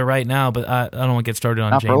 Jamie's with her right now, but I don't want to get started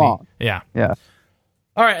on Not for Jamie. long. Yeah. Yeah.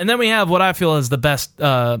 All right, and then we have what I feel is the best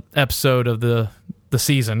episode of the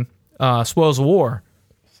season, Spoils of War.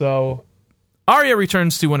 So, Arya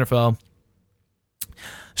returns to Winterfell.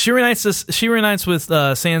 She reunites with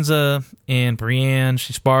Sansa and Brienne.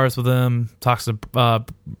 She spars with them, talks to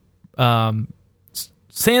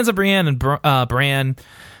Sansa, Brienne, and Bran.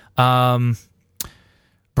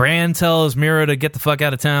 Bran tells Mira to get the fuck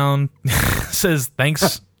out of town. Says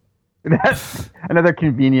thanks. That's another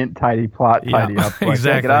convenient, tidy plot. Yeah, Tidy up. Like,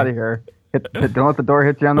 exactly. Yeah, get out of here. Don't let the door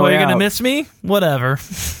hit you on the Well, way you're gonna out. miss me? Whatever.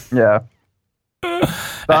 Yeah.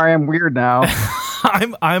 Sorry, I'm weird now.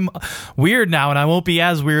 I'm weird now, and I won't be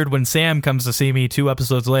as weird when Sam comes to see me 2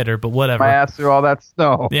 episodes later. But whatever. My ass through all that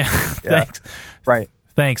snow. Yeah. Thanks. Right.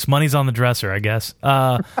 Thanks. Money's on the dresser, I guess.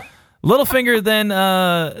 Littlefinger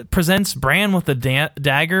then presents Bran with the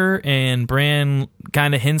dagger, and Bran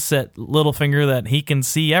kind of hints at Littlefinger that he can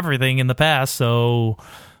see everything in the past, so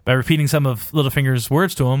by repeating some of Littlefinger's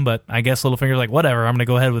words to him, but I guess Littlefinger's like, whatever, I'm going to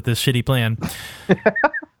go ahead with this shitty plan.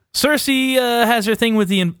 Cersei has her thing with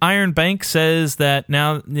the Iron Bank, says that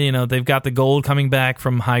now, they've got the gold coming back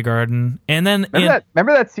from Highgarden, and then...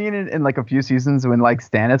 Remember that scene in like a few seasons when like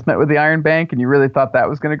Stannis met with the Iron Bank and you really thought that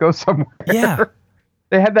was going to go somewhere? Yeah.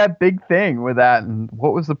 They had that big thing with that, and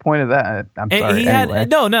what was the point of that? I'm sorry. Anyway.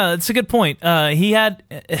 No, it's a good point. He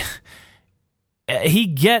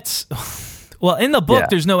gets... Well, in the book,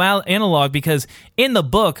 there's no analog, because in the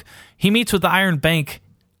book, he meets with the Iron Bank,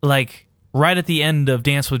 like, right at the end of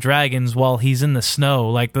Dance with Dragons while he's in the snow.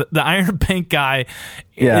 Like, the Iron Bank guy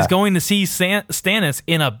is going to see Stannis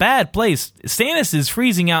in a bad place. Stannis is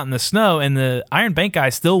freezing out in the snow, and the Iron Bank guy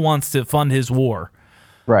still wants to fund his war.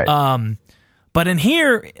 Right. But in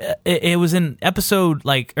here, it was in episode,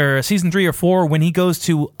 or season 3 or 4, when he goes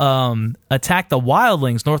to attack the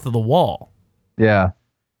wildlings north of the wall. Yeah.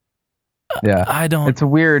 Yeah. I don't... It's a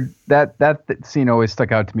weird... That scene always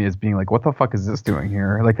stuck out to me as being like, what the fuck is this doing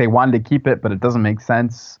here? Like, they wanted to keep it, but it doesn't make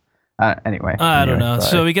sense. Anyway. I don't know. Sorry.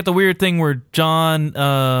 So we get the weird thing where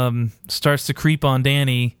Jon starts to creep on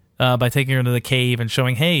Dany by taking her to the cave and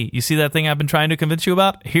showing, hey, you see that thing I've been trying to convince you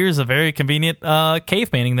about? Here's a very convenient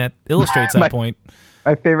cave painting that illustrates that point.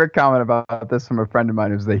 My favorite comment about this from a friend of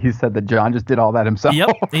mine was that he said that Jon just did all that himself.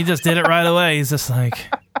 Yep, he just did it right away. He's just like...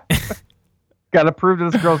 Got to prove to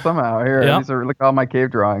this girl somehow. Here, Yep. these are, look at all my cave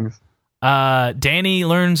drawings. Dany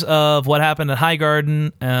learns of what happened at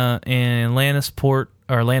Highgarden and Lannisport,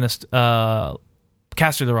 or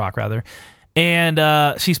Caster the Rock, rather.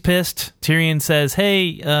 And she's pissed. Tyrion says, hey,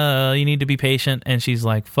 you need to be patient. And she's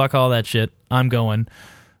like, fuck all that shit. I'm going.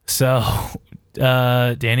 So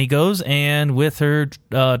Dany goes, and with her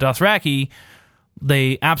Dothraki,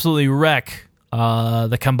 they absolutely wreck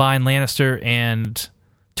the combined Lannister and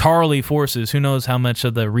Tarly forces. Who knows how much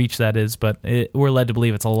of the reach that is, but we're led to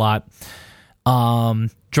believe it's a lot.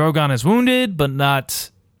 Drogon is wounded, but not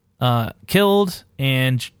killed,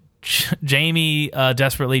 and Jaime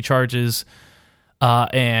desperately charges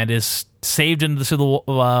and is saved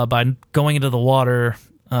by going into the water.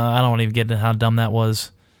 I don't even get into how dumb that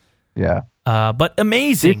was. Yeah. But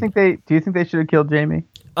amazing. Do you think they should have killed Jaime?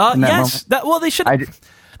 Yes. They should.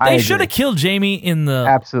 They should have killed Jaime in the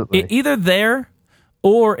absolutely either there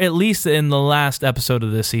or at least in the last episode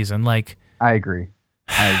of this season. Like, I agree.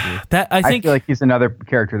 That I think feel like he's another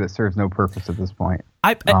character that serves no purpose at this point.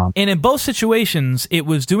 And in both situations, it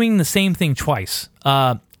was doing the same thing twice.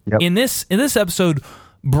 In this episode,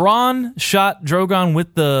 Bronn shot Drogon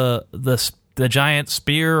with the giant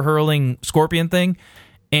spear hurling scorpion thing,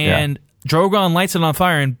 and Drogon lights it on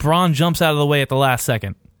fire, and Bronn jumps out of the way at the last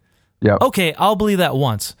second. Yep. Okay, I'll believe that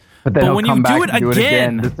once. But when you do it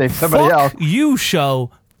again to save somebody else. You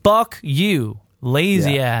show, fuck you.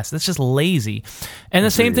 Lazy ass. That's just lazy. And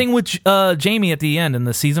the same thing with Jaime at the end in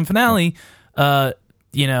the season finale. Sir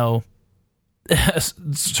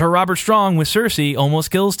Robert Strong with Cersei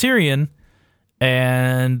almost kills Tyrion,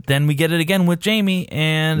 and then we get it again with Jaime,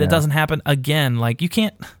 and it doesn't happen again. Like, you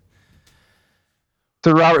can't.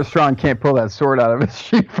 So Robert Strong can't pull that sword out of his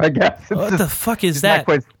sheath, I guess. What the fuck is that?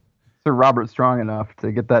 It's Sir Robert strong enough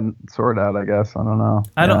to get that sword out, I guess. I don't know.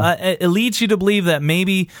 It leads you to believe that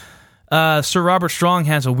maybe Sir Robert Strong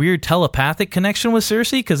has a weird telepathic connection with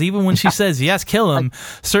Cersei, because even when she says, yes, kill him,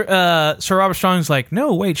 Sir Robert Strong's like,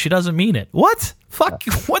 no, wait, she doesn't mean it. What? Fuck,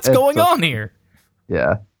 what's going on here?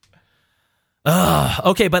 Yeah.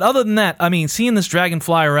 Okay, but other than that, I mean, seeing this dragon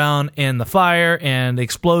fly around and the fire and the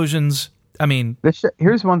explosions, I mean...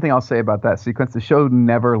 Here's one thing I'll say about that sequence. The show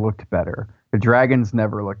never looked better. The dragons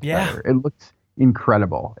never looked better. It looks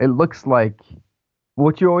incredible. It looks like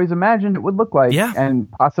what you always imagined it would look like,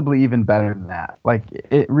 and possibly even better than that. Like,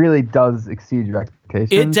 it really does exceed your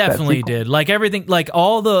expectations. It definitely did. Like everything, like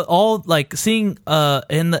like seeing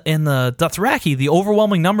in the Dothraki, the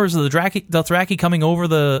overwhelming numbers of the Dothraki coming over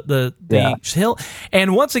the hill,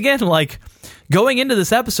 and once again, like going into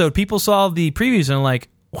this episode, people saw the previews and like,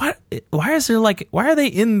 what? Why are they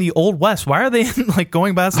in the Old West? Why are they like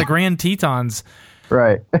going past the Grand Tetons?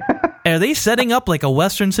 Right. Are they setting up like a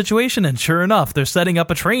Western situation? And sure enough, they're setting up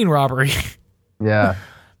a train robbery. Yeah.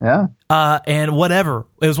 Yeah. And whatever.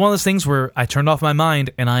 It was one of those things where I turned off my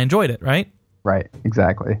mind and I enjoyed it, right? Right.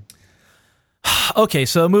 Exactly. Okay,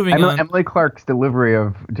 so moving on. Emily Clark's delivery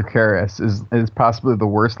of Dracarys is possibly the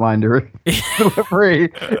worst line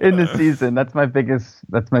delivery in the season. That's my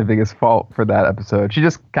biggest fault for that episode. She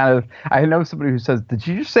just kind of, I know somebody who says, "Did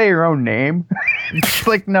you just say your own name?" It's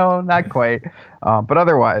like, no, not quite. But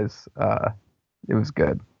otherwise, it was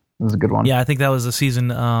good. It was a good one. Yeah, I think that was the season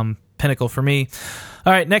pinnacle for me.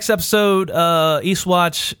 All right, next episode,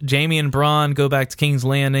 Eastwatch. Jaime and Bronn go back to King's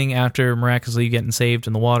Landing after miraculously getting saved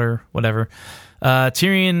in the water, whatever.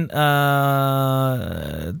 Tyrion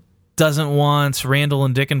doesn't want Randall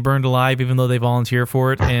and Dickon burned alive, even though they volunteer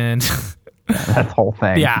for it, and that whole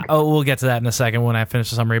thing. Yeah, we'll get to that in a second when I finish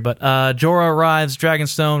the summary. But Jorah arrives,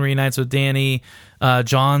 Dragonstone, reunites with Dany.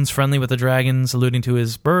 Jon's friendly with the dragons, alluding to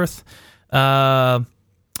his birth. Bran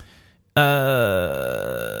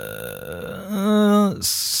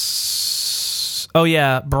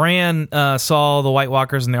saw the White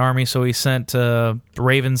Walkers in the army, so he sent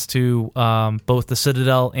ravens to both the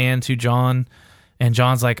Citadel and to Jon. And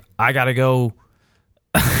Jon's like, I gotta go.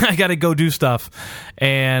 I gotta go do stuff.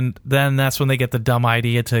 And then that's when they get the dumb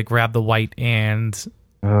idea to grab the white and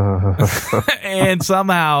and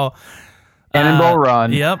somehow Cannonball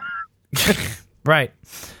Run. Yep. Right.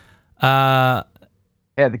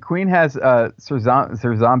 Yeah, the Queen has Sir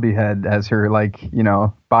Zombie Head as her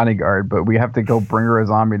bodyguard, but we have to go bring her a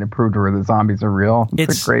zombie to prove to her the zombies are real.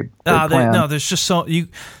 It's a great plan. There's just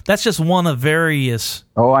that's just one of various.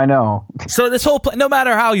 Oh, I know. So this whole plan, no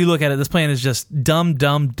matter how you look at it, this plan is just dumb.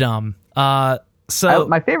 So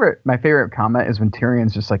my favorite comment is when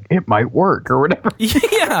Tyrion's just like, it might work or whatever.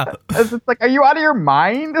 Yeah. It's like, are you out of your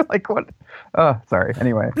mind? Like what? Sorry.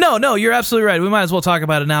 Anyway. No, you're absolutely right. We might as well talk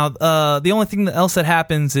about it now. The only thing else that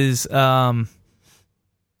happens is,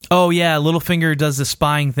 Littlefinger does the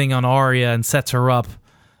spying thing on Arya and sets her up.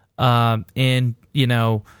 Tyrion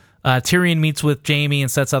meets with Jaime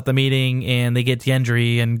and sets up the meeting, and they get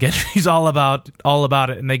Gendry, and Gendry's all about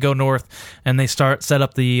it, and they go north and they set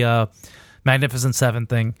up the Magnificent Seven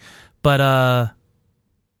thing. But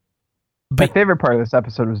my favorite part of this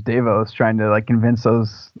episode was Davos trying to convince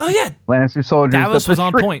those Lannister soldiers. Davos was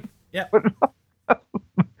on point. Yeah.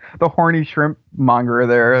 The horny shrimp monger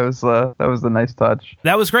there. That was a nice touch.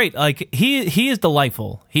 That was great. Like he is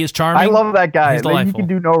delightful. He is charming. I love that guy. He's delightful. He can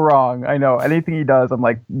do no wrong. I know anything he does. I'm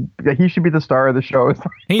like, he should be the star of the show.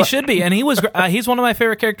 He should be, and he was. He's one of my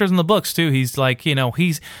favorite characters in the books too. He's like, he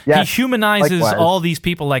humanizes all these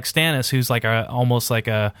people like Stannis, who's like almost like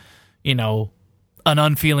a, an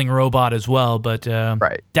unfeeling robot as well. But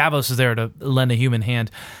right. Davos is there to lend a human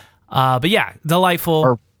hand. But yeah, delightful.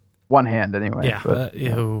 Or one hand anyway. Yeah. But,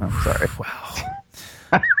 I'm sorry.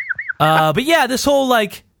 Wow. But yeah, this whole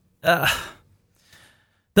the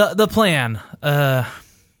plan,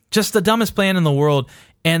 just the dumbest plan in the world,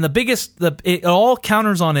 and it all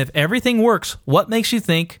counters on if everything works. What makes you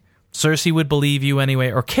think Cersei would believe you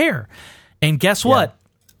anyway or care? And guess what?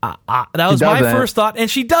 That was my first thought, and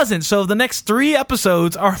she doesn't. So the next 3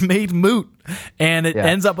 episodes are made moot, and it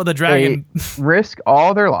ends up with a dragon. They risk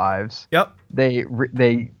all their lives. Yep. They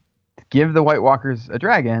give the White Walkers a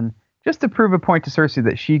dragon just to prove a point to Cersei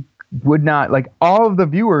that she would not, all of the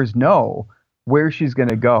viewers know where she's going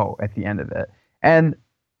to go at the end of it. And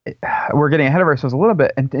we're getting ahead of ourselves a little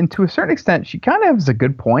bit. And to a certain extent, she kind of has a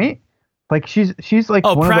good point. She's like,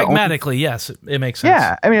 pragmatically, yes, it makes sense.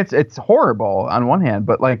 Yeah. I mean, it's horrible on one hand,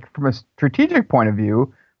 but from a strategic point of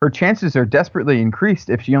view, her chances are desperately increased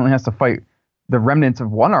if she only has to fight the remnants of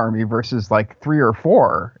one army versus like 3 or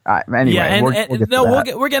 4. Anyway, yeah, we'll get to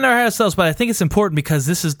that. we're getting ahead of ourselves, but I think it's important because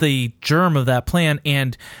this is the germ of that plan,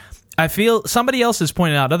 and I feel somebody else has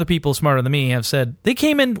pointed out, other people smarter than me have said, they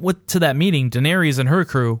came in to that meeting, Daenerys and her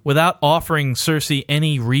crew, without offering Cersei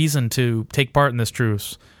any reason to take part in this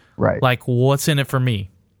truce. Right. Like, what's in it for me?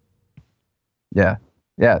 Yeah.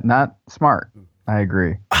 Yeah, not smart. I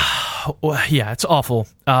agree. Yeah, it's awful.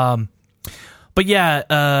 But yeah,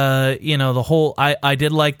 the whole, I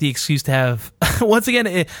did like the excuse to have, once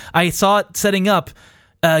again, I saw it setting up,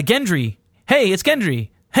 Gendry. Hey, it's Gendry.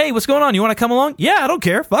 Hey, what's going on? You want to come along? Yeah, I don't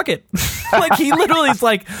care. Fuck it. Like, he literally is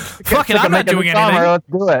like, fuck it, I'm not doing anything. Let's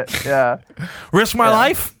do it. Yeah. Risk my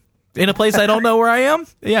life in a place I don't know where I am?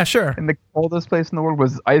 Yeah, sure. And the coldest place in the world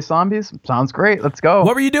was ice zombies? Sounds great. Let's go.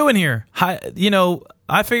 What were you doing here? I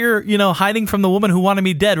figure, hiding from the woman who wanted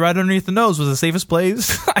me dead right underneath the nose was the safest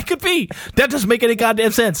place I could be. That doesn't make any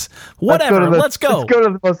goddamn sense. Whatever, let's go. Let's go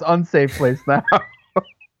to the most unsafe place now.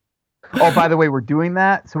 Oh, by the way, we're doing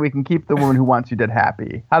that so we can keep the woman who wants you dead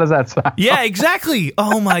happy. How does that sound? Yeah, exactly.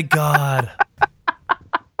 Oh, my God.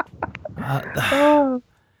 And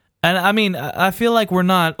I mean, I feel like we're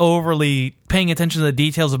not overly paying attention to the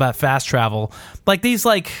details about fast travel. Like, these,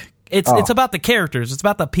 it's about the characters. It's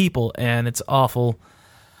about the people, and it's awful.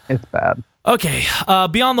 It's bad. Okay,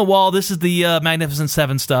 Beyond the Wall, this is the Magnificent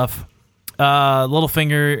Seven stuff.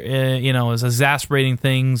 Littlefinger, is exasperating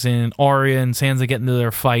things, and Arya and Sansa get into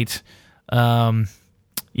their fight. Arya,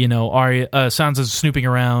 Sansa's snooping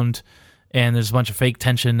around, and there's a bunch of fake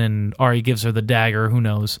tension, and Arya gives her the dagger. Who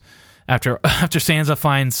knows? After Sansa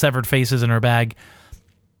finds severed faces in her bag.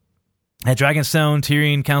 At Dragonstone,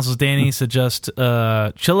 Tyrion counsels Dany to just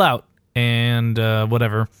chill out and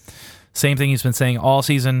whatever. Same thing he's been saying all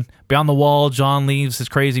season. Beyond the Wall, Jon leaves his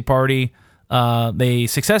crazy party. They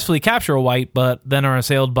successfully capture a white, but then are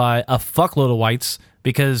assailed by a fuckload of whites,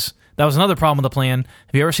 because that was another problem with the plan.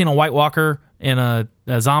 Have you ever seen a White Walker in a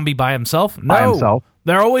zombie by himself? No. By himself.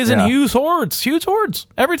 They're always in huge hordes,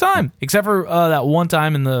 every time, except for that one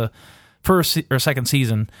time in the first or second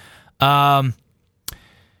season.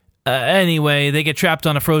 Anyway, they get trapped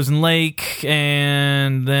on a frozen lake,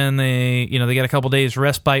 and then they get a couple days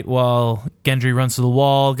respite while Gendry runs to the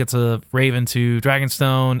wall, gets a raven to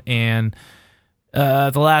Dragonstone, and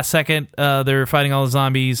at the last second, they're fighting all the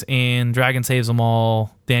zombies, and Dragon saves them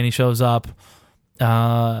all. Dany shows up.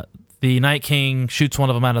 The Night King shoots one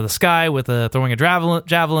of them out of the sky with throwing a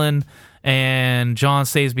javelin, and Jon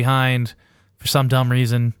stays behind for some dumb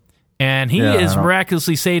reason. And he is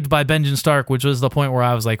miraculously saved by Benjen Stark, which was the point where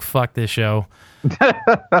I was like, fuck this show.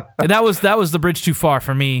 And that was the bridge too far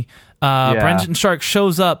for me. Benjen Stark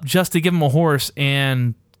shows up just to give him a horse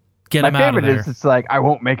and get him out of there. My favorite is it's like, I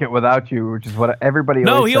won't make it without you, which is what everybody always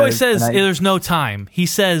says. No, he always says, there's no time. He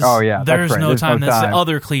says, there's no time. That's the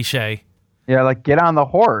other cliche. Yeah, like, get on the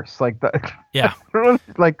horse. Like,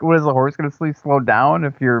 like, what is the horse going to slow down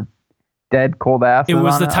if you're dead, cold ass? It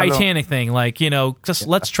was the Titanic thing. Like, just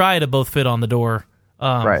let's try to both fit on the door.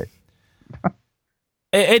 Right.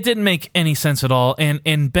 It didn't make any sense at all. And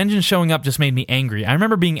Benjen showing up just made me angry. I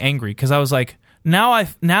remember being angry because I was like, now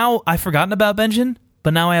I've forgotten about Benjen,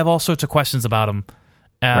 but now I have all sorts of questions about him.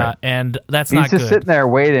 Right. And that's not good. He's just sitting there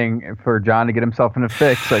waiting for Jon to get himself in a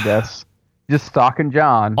fix, I guess. Just stalking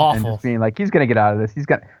Jon. Awful. And just being like, he's going to get out of this. He's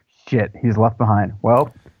left behind.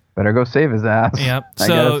 Well, better go save his ass. Yep.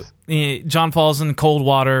 So Jon falls in cold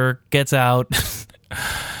water, gets out,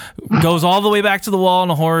 goes all the way back to the wall on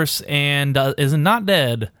a horse, and is not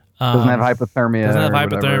dead. Doesn't have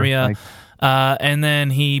hypothermia. And then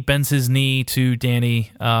he bends his knee to Dany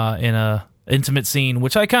in a intimate scene,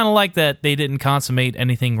 which I kind of like that they didn't consummate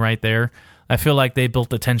anything right there. I feel like they built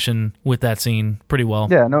the tension with that scene pretty well.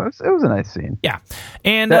 Yeah, no, it was a nice scene. Yeah,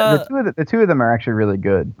 and the two of them are actually really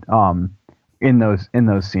good. In those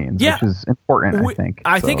scenes, which is important, I think.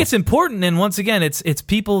 I think it's important, and once again, it's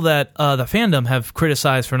people that the fandom have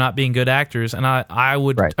criticized for not being good actors, and I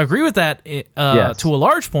would agree with that to a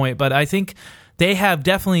large point, but I think they have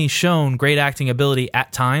definitely shown great acting ability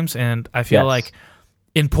at times, and I feel like,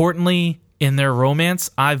 importantly, in their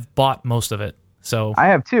romance, I've bought most of it. So I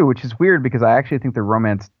have too, which is weird because I actually think their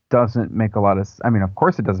romance doesn't make a lot of. I mean, of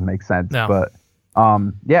course, it doesn't make sense, but.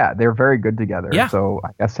 They're very good together. Yeah. So I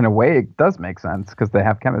guess in a way it does make sense because they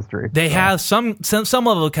have chemistry. They have some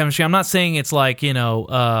level of chemistry. I'm not saying it's like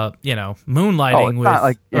moonlighting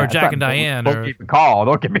with or Jack and Diane. Don't keep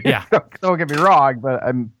me wrong, but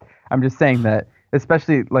I'm just saying that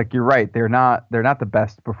especially like you're right, they're not the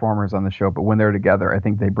best performers on the show, but when they're together, I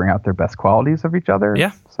think they bring out their best qualities of each other.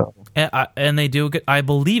 Yeah. So and they do good. I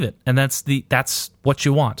believe it, and that's what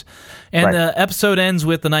you want. And the episode ends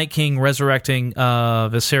with the Night King resurrecting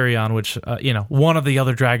Viserion, which one of the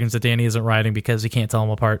other dragons that Danny isn't riding because he can't tell them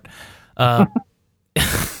apart.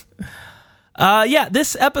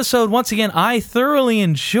 This episode, once again, I thoroughly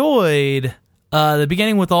enjoyed the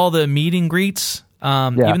beginning with all the meet and greets.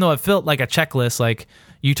 Even though it felt like a checklist, like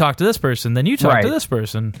you talk to this person, then you talk to this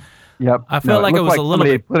person. Yep. I felt like it was a little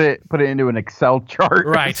bit put it into an Excel chart.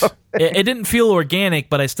 Right. It didn't feel organic,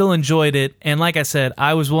 but I still enjoyed it. And like I said,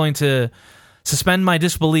 I was willing to suspend my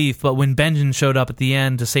disbelief. But when Benjen showed up at the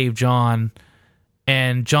end to save Jon,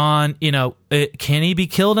 and Jon, can he be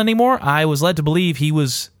killed anymore? I was led to believe he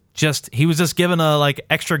was just given a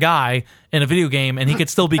extra guy in a video game, and he could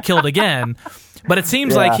still be killed again. But it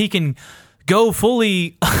seems like he can go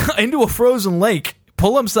fully into a frozen lake,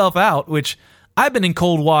 pull himself out, which I've been in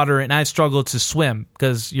cold water and I struggle to swim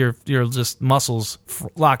because your just muscles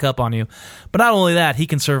lock up on you. But not only that, he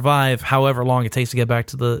can survive however long it takes to get back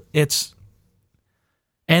to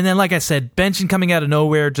and then, like I said, Benjen coming out of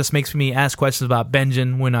nowhere just makes me ask questions about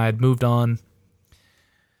Benjen when I had moved on.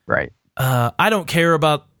 Right. I don't care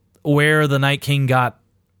about where the Night King got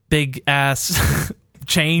big ass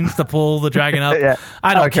chains to pull the dragon up.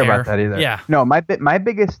 I don't care about that either. Yeah. No, my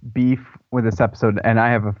biggest beef with this episode, and I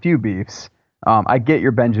have a few beefs. I get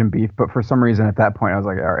your Benjen beef, but for some reason at that point I was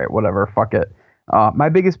like, all right, whatever, fuck it. My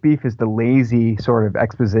biggest beef is the lazy sort of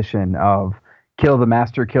exposition of kill the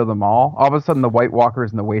master, kill them all. All of a sudden the White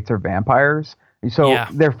Walkers and the Waits are vampires. So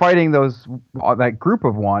they're fighting that group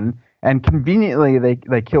of one, and conveniently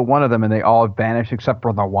they kill one of them and they all vanish except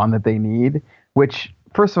for the one that they need, which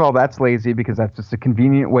first of all, that's lazy because that's just a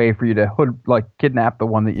convenient way for you to kidnap the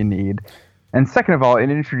one that you need. And second of all, it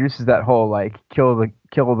introduces that whole kill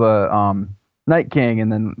the Night King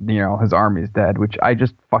and then his army's dead, which I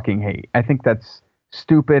just fucking hate. I think that's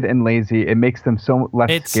stupid and lazy. It makes them so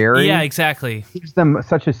less scary. Yeah, exactly. It gives them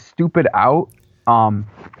such a stupid out.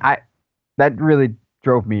 That really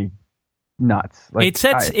drove me nuts. It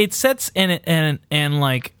sets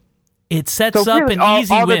up an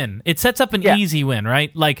easy win. It sets up an easy win,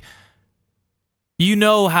 right? How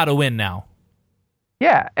to win now.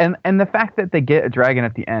 Yeah, and the fact that they get a dragon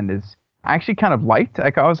at the end is I actually kind of liked.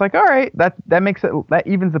 I was like, all right, that makes it, that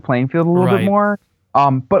evens the playing field a little bit more.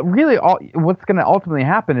 But really, what's going to ultimately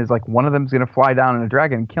happen is one of them's going to fly down in a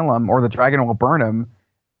dragon and kill him, or the dragon will burn him,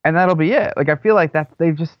 and that'll be it. I feel like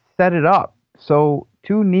they've just set it up so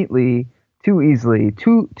too neatly, too easily,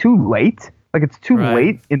 too late. It's too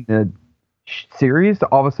late in the series to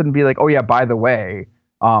all of a sudden be like, oh yeah, by the way,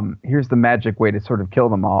 here's the magic way to sort of kill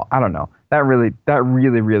them all. I don't know. That really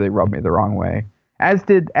rubbed me the wrong way. As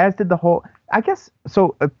did the whole. I guess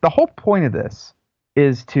so. The whole point of this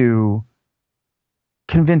is to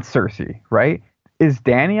convince Cersei, right? Is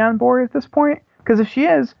Dany on board at this point? Because if she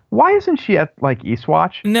is, why isn't she at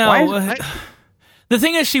Eastwatch? No. The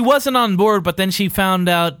thing is, she wasn't on board, but then she found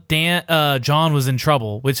out Jon was in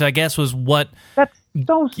trouble, which I guess was what. That's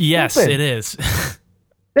so stupid. Yes, it is.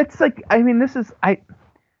 That's this is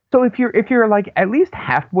So if you're at least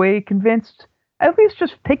halfway convinced, at least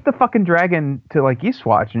just take the fucking dragon to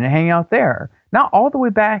Eastwatch and hang out there. Not all the way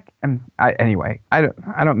back. And I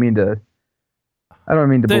don't mean to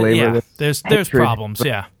belabor this. There's problems.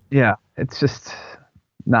 Yeah, it's just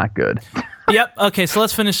not good. Yep. Okay, so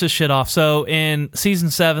let's finish this shit off. So in season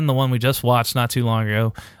 7, the one we just watched not too long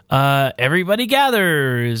ago, everybody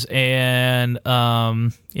gathers and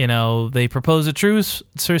they propose a truce.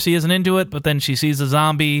 Cersei isn't into it, but then she sees a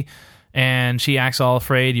zombie and she acts all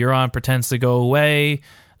afraid. Euron pretends to go away.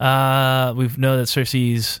 We know that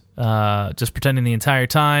Cersei's just pretending the entire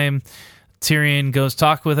time. Tyrion goes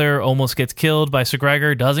talk with her, almost gets killed by Sir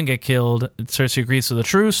Gregor, doesn't get killed. Cersei agrees to the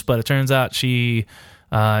truce, but it turns out she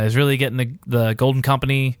is really getting the Golden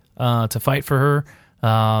Company to fight for her.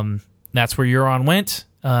 That's where Euron went.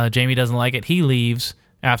 Jaime doesn't like it. He leaves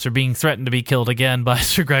after being threatened to be killed again by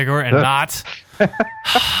Sir Gregor and not.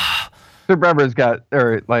 Sir Robert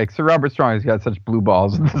Strong has got such blue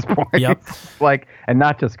balls at this point. Yep. And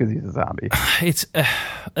not just because he's a zombie.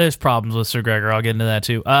 There's problems with Sir Gregor. I'll get into that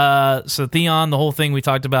too. So Theon, the whole thing we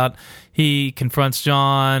talked about, he confronts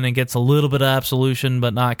Jon and gets a little bit of absolution,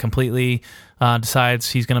 but not completely.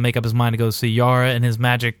 Decides he's going to make up his mind to go see Yara, and his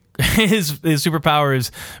magic, his superpower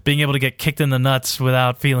is being able to get kicked in the nuts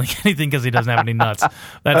without feeling anything because he doesn't have any nuts.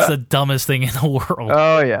 That's the dumbest thing in the world.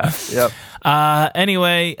 Oh yeah, yep.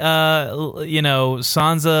 Anyway,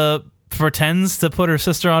 Sansa pretends to put her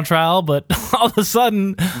sister on trial, but all of a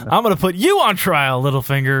sudden, I'm going to put you on trial,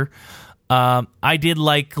 Littlefinger. I did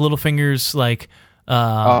like Littlefinger's like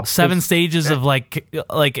 7 stages of like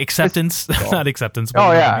acceptance, not acceptance. But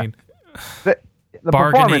I mean, the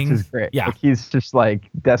bargaining performance is great. Yeah, like, he's just like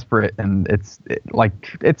desperate, and it's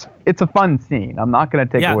a fun scene. I'm not going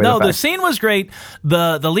to take away. The scene was great.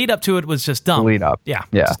 The lead up to it was just dumb. The lead up, yeah,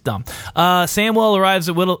 just dumb. Samwell arrives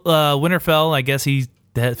at Winterfell. I guess he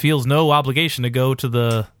feels no obligation to go to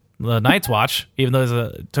the Night's Watch, even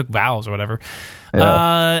though it took vows or whatever.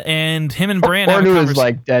 Yeah. And him and Bran have a conversation.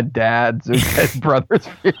 Like dead dads or dead brothers.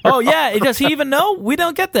 Oh yeah, does he even know? We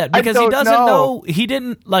don't get that because he doesn't know. He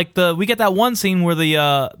didn't like we get that one scene where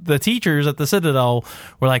the teachers at the Citadel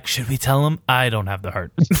were like, should we tell him? I don't have the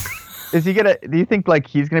heart. Is he gonna? Do you think like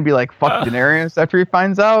he's gonna be like fuck Daenerys after he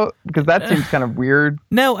finds out? Because that seems kind of weird.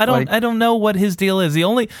 No, I don't. I don't know what his deal is. The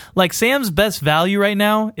only Sam's best value right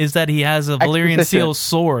now is that he has a Valyrian Steel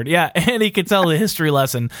sword. Yeah, and he can tell a history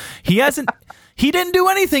lesson. He hasn't. He didn't do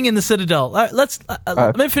anything in the Citadel.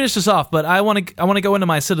 Let me finish this off, but I want to go into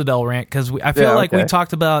my Citadel rant because I feel like we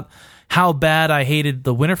talked about how bad I hated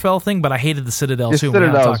the Winterfell thing, but I hated the Citadel too. The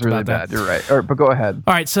Citadel is really bad. You're right. But go ahead.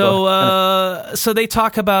 All right. So they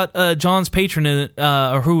talk about Jon's patron,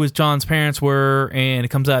 or who Jon's parents were, and it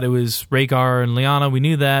comes out it was Rhaegar and Lyanna. We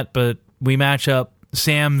knew that, but we match up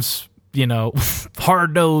Sam's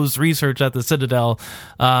hard-nosed research at the Citadel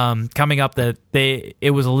coming up that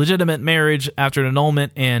it was a legitimate marriage after an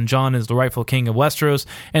annulment, and Jon is the rightful king of Westeros,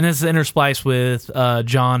 and this is interspliced with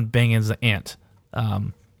Jon banging his aunt.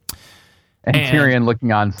 And Tyrion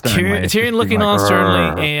looking on sternly. Tyrion looking on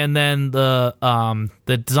sternly, and then the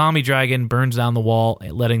zombie dragon burns down the wall,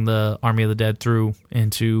 letting the army of the dead through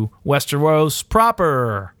into Westeros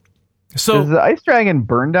proper. So does the ice dragon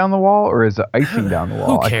burn down the wall, or is it icing down the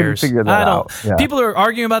wall? Who cares? I couldn't figure that out. Yeah. People are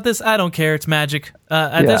arguing about this. I don't care. It's magic.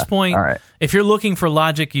 At this point, if you're looking for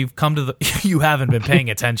logic, you've come to you haven't been paying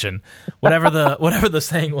attention. Whatever the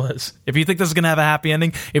saying was. If you think this is going to have a happy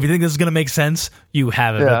ending, if you think this is going to make sense, you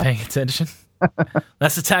haven't been paying attention.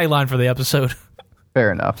 That's the tagline for the episode.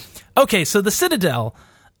 Fair enough. Okay, so the Citadel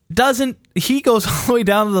he goes all the way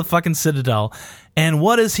down to the fucking Citadel, and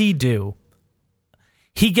what does he do?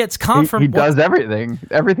 He gets confirmed. He does everything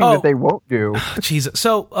that they won't do. Jesus.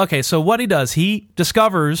 So what he does, he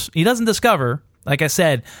doesn't discover, like I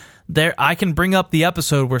said, I can bring up the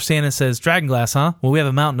episode where Stannis says, Dragonglass, huh? Well, we have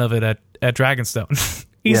a mountain of it at Dragonstone.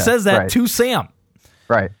 He says that to Sam.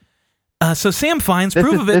 Right. So Sam finds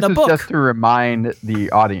proof of it in a book. This is just to remind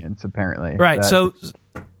the audience, apparently. Right. So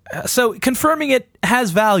confirming it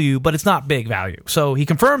has value, but it's not big value. So he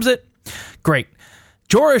confirms it. Great.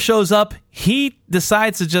 Jorah shows up. He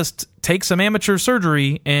decides to just take some amateur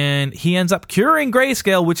surgery, and he ends up curing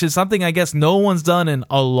Grayscale, which is something I guess no one's done in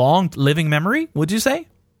a long living memory. Would you say?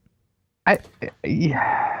 Wasn't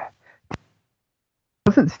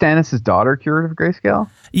Stannis' daughter cured of Grayscale?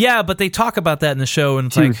 Yeah, but they talk about that in the show,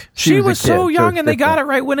 and it's she was so young, and they got it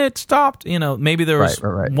right when it stopped. Maybe there was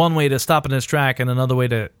one way to stop in his track and another way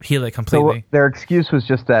to heal it completely. So their excuse was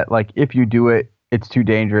just that, like, if you do it, it's too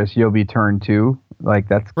dangerous. You'll be turned too. Like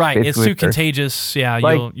that's right. It's too contagious. Yeah,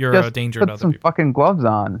 you're a danger to other people. Put some fucking gloves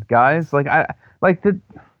on, guys. It's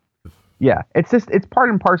part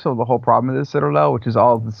and parcel of the whole problem of the Citadel, which is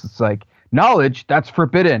all of this. It's like knowledge that's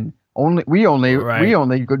forbidden. We only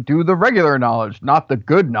do the regular knowledge, not the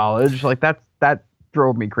good knowledge. Like that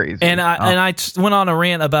drove me crazy. And I went on a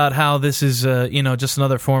rant about how this is just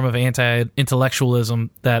another form of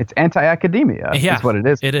anti-intellectualism. That it's anti-academia. Yeah, is what it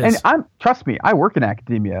is. It is. And trust me, I work in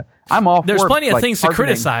academia. I'm all There's for plenty of things to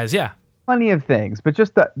criticize. Yeah, plenty of things, but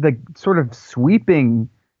just the sort of sweeping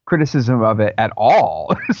criticism of it at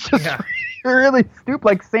all. It's just really stupid.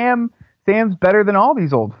 Like Sam's better than all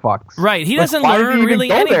these old fucks. Right. He doesn't learn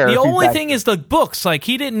really anything. The only thing is the books. Like,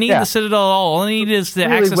 he didn't need the Citadel at all. All he needs is the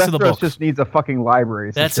access to the books. Just needs a fucking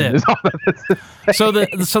library. That's it. So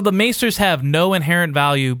the Maesters have no inherent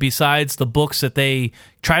value besides the books that they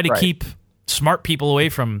try to keep smart people away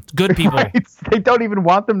from, good people. Right. They don't even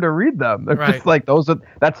want them to read them. They're just like,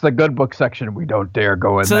 that's the good book section. We don't dare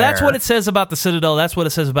go in there. So that's what it says about the Citadel. That's what it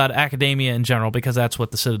says about academia in general, because that's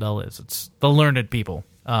what the Citadel is. It's the learned people.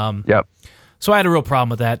 Yep. So I had a real problem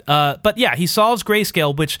with that. But yeah, he solves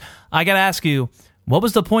Grayscale, which I got to ask you, what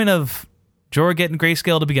was the point of Jorah getting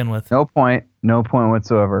Grayscale to begin with? No point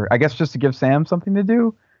whatsoever. I guess just to give Sam something to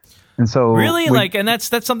do. And so really, and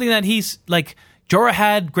that's something that he's like. Jorah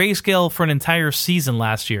had Grayscale for an entire season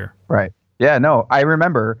last year. Right. Yeah. No, I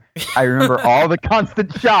remember all the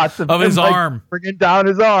constant shots of his arm, bringing down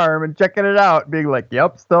his arm and checking it out, being like,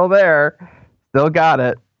 "Yep, still there, still got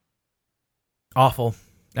it." Awful.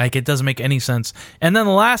 Like, it doesn't make any sense. And then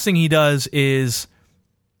the last thing he does is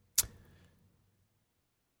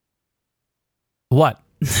What?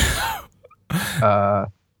 He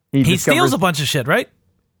steals discovers- a bunch of shit, right?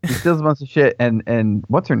 He steals a bunch of shit, and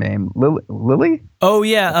what's her name? Lily? Oh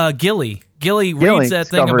yeah, Gilly. Gilly reads that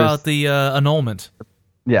thing about the annulment.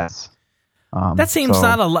 Yes. That seems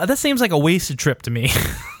that seems like a wasted trip to me.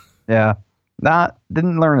 Yeah.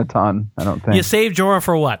 Didn't learn a ton, I don't think. You save Jorah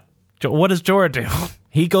for what? What does Jorah do?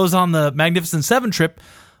 He goes on the Magnificent Seven trip,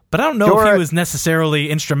 but I don't know if he was necessarily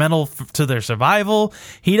instrumental to their survival.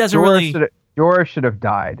 He doesn't Jorah should have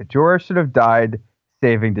died. Jorah should have died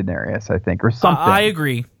saving Daenerys, I think, or something. I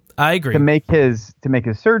agree. To make his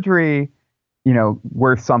surgery,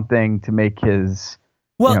 worth something, to make his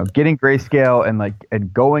getting grayscale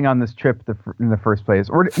and going on this trip in the first place,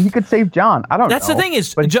 or he could save Jon. I don't know. That's the thing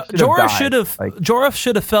is, Jorah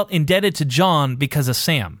should have felt indebted to Jon because of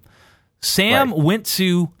Sam. Sam went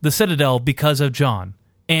to the Citadel because of Jon.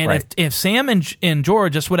 And if Sam and Jorah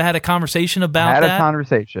just would have had a conversation about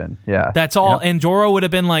yeah. That's all. Yep. And Jorah would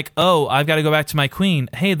have been like, oh, I've got to go back to my queen.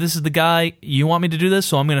 Hey, this is the guy. You want me to do this?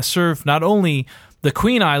 So I'm going to serve not only the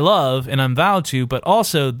queen I love and I'm vowed to, but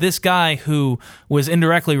also this guy who was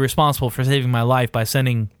indirectly responsible for saving my life by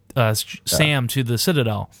sending Sam to the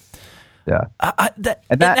Citadel. Yeah.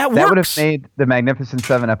 That would have made the Magnificent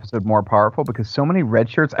Seven episode more powerful, because so many red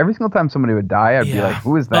shirts, every single time somebody would die, I'd be like,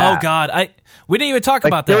 who is that? Oh, God. We didn't even talk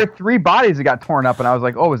about that. There were 3 bodies that got torn up, and I was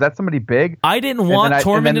like, oh, is that somebody big? I didn't want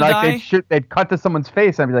Tormund to die. They'd cut to someone's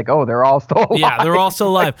face, and I'd be like, oh, they're all still alive. Yeah, they're all still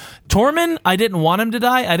alive. Tormund, I didn't want him to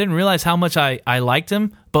die. I didn't realize how much I liked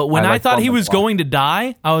him. But when I thought he was going to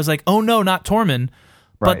die, I was like, oh, no, not Tormund.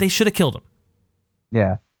 But they should have killed him.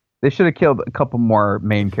 Yeah. They should have killed a couple more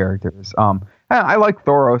main characters. I like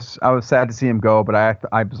Thoros. I was sad to see him go, but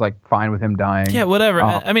I was like fine with him dying. Yeah, whatever.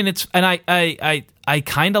 I mean, I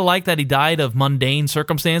kind of like that he died of mundane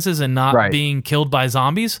circumstances and not being killed by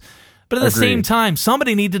zombies. But at the same time,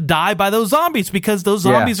 somebody needed to die by those zombies, because those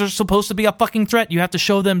zombies are supposed to be a fucking threat. You have to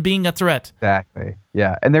show them being a threat. Exactly.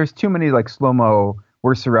 Yeah, and there's too many slow-mo.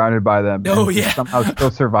 We're surrounded by them. Oh yeah, somehow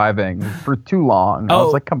still surviving for too long. I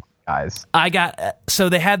was like, come on. Guys. So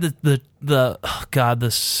they had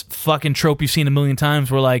this fucking trope you've seen a million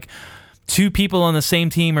times, where like 2 people on the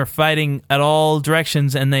same team are fighting at all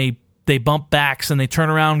directions, and they bump backs and they turn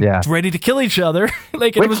around ready to kill each other.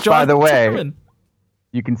 Which, it was Jon, by the way,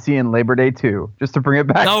 you can see in Labor Day 2, just to bring it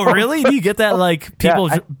back. Oh, really? Do you get that, people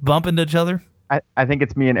bump into each other? I think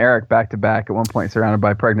it's me and Eric back to back at one point, surrounded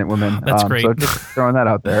by pregnant women. That's great. So just throwing that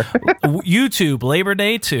out there. YouTube, Labor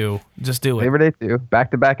Day 2. Just do it. Labor Day 2,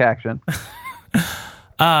 back to back action.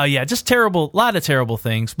 Yeah, just a lot of terrible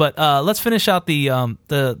things. But let's finish out the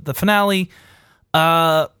finale.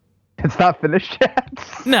 It's not finished yet.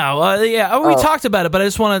 No, we talked about it, but I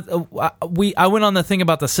just want to. I went on the thing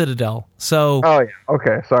about the Citadel. So. Oh yeah.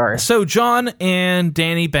 Okay. Sorry. So Jon and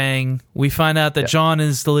Dany bang. We find out that Jon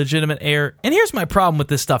is the legitimate heir. And here's my problem with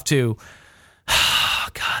this stuff too.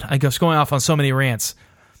 God, I was going off on so many rants.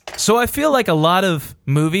 So I feel like a lot of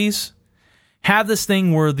movies have this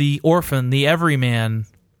thing where the orphan, the everyman,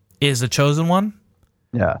 is the chosen one.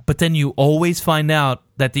 Yeah. But then you always find out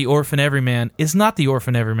that the orphan everyman is not the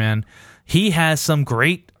orphan everyman. He has some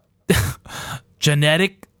great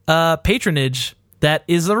genetic patronage that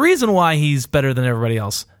is the reason why he's better than everybody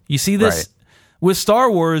else. You see this with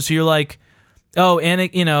Star Wars, you're like, oh,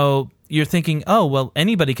 and you're thinking, oh, well,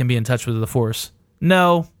 anybody can be in touch with the Force.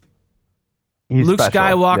 No. He's Luke special.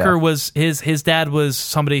 Skywalker was his dad was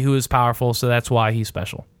somebody who was powerful, so that's why he's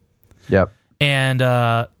special. Yep. And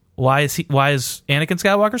why is Anakin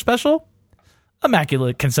Skywalker special?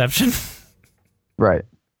 Immaculate conception. Right.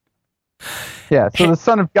 Yeah, so the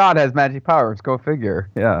Son of God has magic powers. Go figure.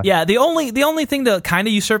 Yeah. Yeah, the only thing that kind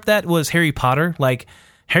of usurped that was Harry Potter. Like,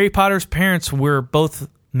 Harry Potter's parents were both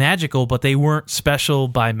magical, but they weren't special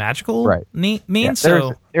by magical means. Yeah,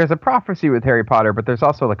 so there's a prophecy with Harry Potter, but there's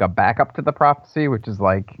also like a backup to the prophecy, which is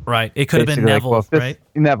like it could have been Neville,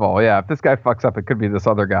 Neville, yeah. If this guy fucks up, it could be this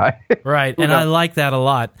other guy. Right, and I like that a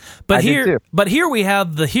lot. But here we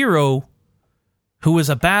have the hero who is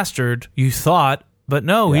a bastard. You thought. But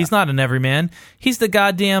no, he's not an everyman. He's the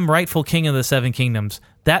goddamn rightful king of the Seven Kingdoms.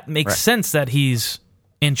 That makes sense that he's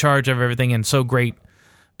in charge of everything and so great,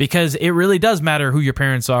 because it really does matter who your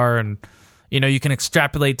parents are, and you can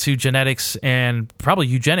extrapolate to genetics and probably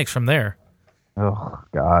eugenics from there. Oh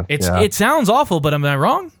God, it sounds awful, but am I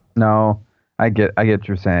wrong? No, I get what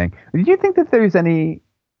you're saying. Do you think that there's any,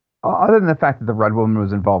 other than the fact that the Red Woman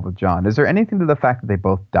was involved with Jon, is there anything to the fact that they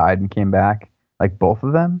both died and came back, like both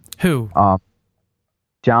of them? Who?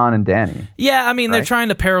 Jon and Dany. Yeah, I mean, they're trying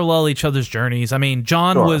to parallel each other's journeys. I mean,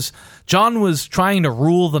 Jon was trying to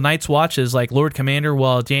rule the Night's Watches like Lord Commander,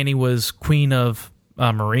 while Dany was Queen of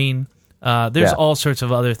Marine. There's all sorts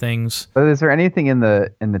of other things. But is there anything in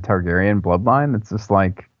the Targaryen bloodline that's just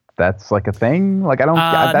like that's like a thing? Like I don't.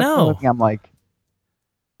 That's no. the only thing I'm like.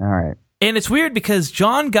 All right. And it's weird because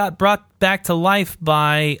Jon got brought back to life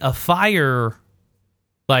by a fire,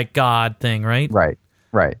 like god thing, right?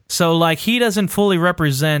 Right. So like he doesn't fully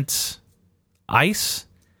represent ice,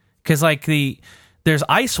 because like there's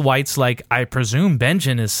ice wights. Like I presume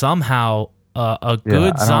Benjen is somehow a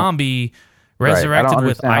good zombie resurrected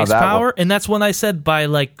with ice power, and that's when I said by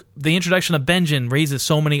like the introduction of Benjen raises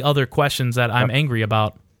so many other questions that I'm angry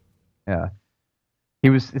about. Yeah.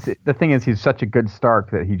 The thing is, he's such a good Stark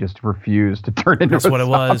that he just refused to turn into. That's what it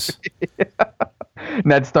was.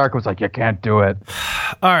 Ned Stark was like, "You can't do it."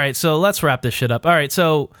 All right, so let's wrap this shit up. All right,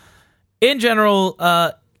 so in general,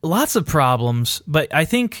 lots of problems, but I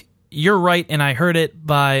think you're right, and I heard it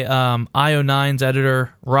by IO9's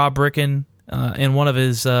editor Rob Ricken in one of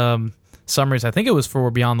his summaries. I think it was for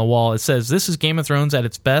Beyond the Wall. It says this is Game of Thrones at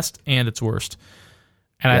its best and its worst,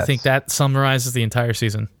 and I think that summarizes the entire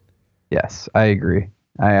season. Yes, I agree.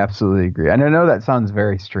 I absolutely agree. And I know that sounds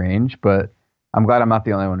very strange, but I'm glad I'm not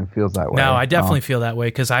the only one who feels that way. No, I definitely feel that way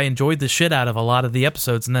because I enjoyed the shit out of a lot of the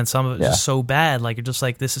episodes, and then some of it's just so bad. Like, you're just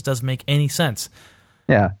like, this doesn't make any sense.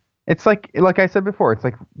 Yeah. It's like I said before, it's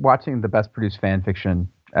like watching the best produced fan fiction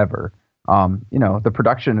ever. The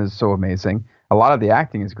production is so amazing. A lot of the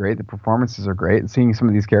acting is great. The performances are great. Seeing some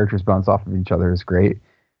of these characters bounce off of each other is great.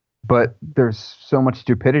 But there's so much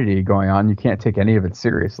stupidity going on, you can't take any of it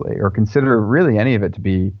seriously or consider really any of it to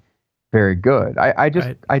be very good. I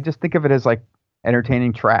just think of it as like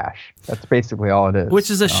entertaining trash. That's basically all it is.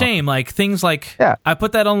 Which is a shame. Like things like I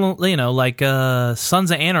put that on, like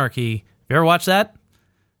Sons of Anarchy. You ever watch that?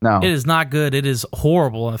 No. It is not good. It is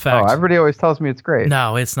horrible, in fact. Oh, everybody always tells me it's great.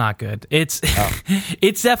 No, it's not good. It's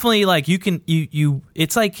it's definitely like you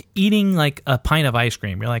it's like eating like a pint of ice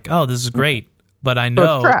cream. You're like, oh, this is great. But I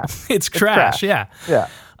know it's trash. Yeah.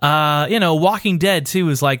 Walking Dead too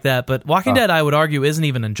is like that. But Walking Dead, I would argue, isn't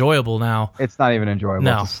even enjoyable now. It's not even enjoyable.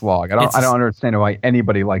 No. It's a slog. I don't understand why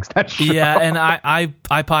anybody likes that show. Yeah, and I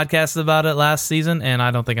podcasted about it last season, and I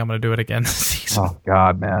don't think I'm going to do it again this season. Oh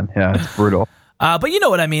God, man, yeah, it's brutal. But you know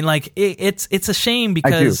what I mean. Like it's a shame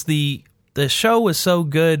because the show was so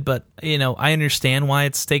good, but I understand why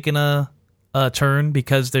it's taken a turn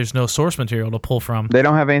because there's no source material to pull from. They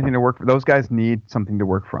don't have anything to work for. Those guys need something to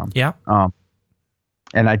work from. Yeah.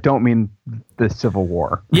 And I don't mean the Civil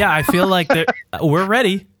War. Yeah, I feel like we're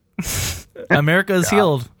ready. America is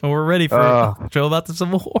healed, and we're ready for a show about the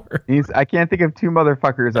Civil War. I can't think of two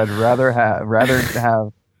motherfuckers I'd rather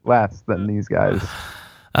have less than these guys.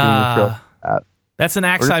 That's an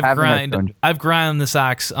axe I've grind. I've ground this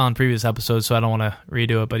axe on previous episodes, so I don't want to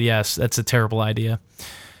redo it. But yes, that's a terrible idea.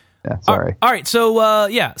 Yeah, sorry. All right, so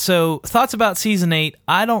so thoughts about season 8.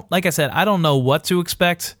 I don't know what to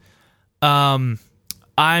expect.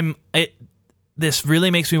 This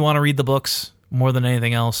really makes me want to read the books more than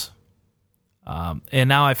anything else. And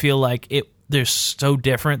now I feel like they're so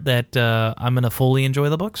different that I'm going to fully enjoy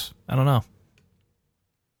the books. I don't know.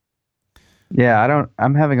 Yeah,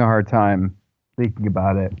 I'm having a hard time thinking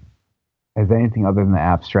about it as anything other than the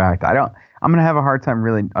abstract. I'm going to have a hard time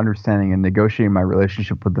really understanding and negotiating my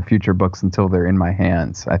relationship with the future books until they're in my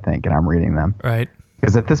hands, I think, and I'm reading them. Right.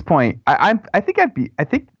 Because at this point, I think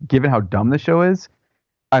given how dumb the show is,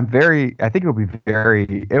 I think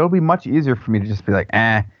it'll be much easier for me to just be like,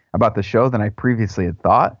 about the show than I previously had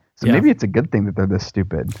thought. So maybe it's a good thing that they're this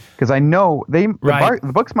stupid. Because I know the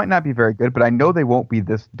books might not be very good, but I know they won't be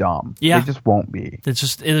this dumb. Yeah. They just won't be.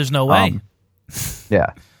 There's no way.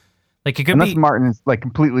 Yeah. Like it could Unless Martin is like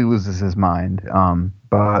completely loses his mind,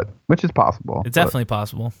 but which is possible. It's definitely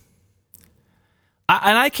possible.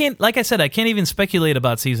 I can't, like I said, I can't even speculate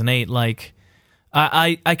about season 8. Like,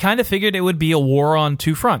 I kind of figured it would be a war on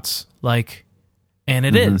two fronts, like, and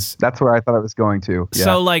it is. That's where I thought it was going to. Yeah.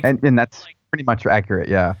 So like, and that's pretty much accurate.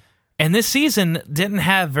 Yeah. And this season didn't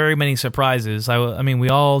have very many surprises. I mean, we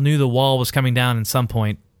all knew the wall was coming down at some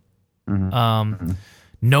point.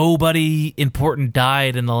 Nobody important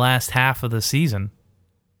died in the last half of the season.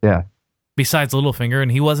 Yeah. Besides Littlefinger,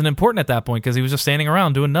 and he wasn't important at that point because he was just standing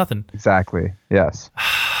around doing nothing. Exactly. Yes.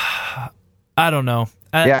 I don't know.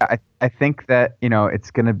 I think that,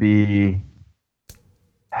 it's going to be...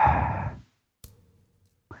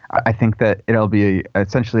 I think that it'll be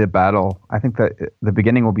essentially a battle. I think that the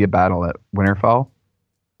beginning will be a battle at Winterfell.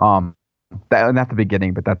 Not the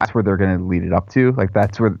beginning, but that's where they're going to lead it up to. Like,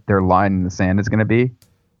 that's where their line in the sand is going to be,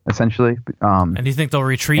 essentially. And do you think they'll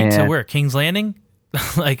retreat to where? King's Landing?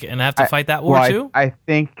 And have to fight that war too? I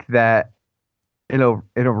think that it'll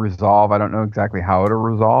resolve. I don't know exactly how it'll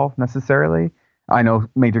resolve necessarily, I know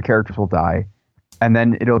major characters will die, and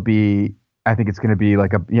then it'll be. I think it's going to be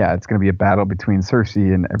like it's going to be a battle between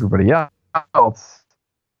Cersei and everybody else,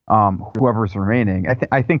 whoever's remaining.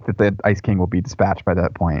 I think that the Ice King will be dispatched by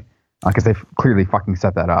that point because they've clearly fucking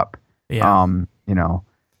set that up. Yeah. You know,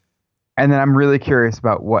 and then I'm really curious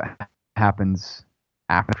about what happens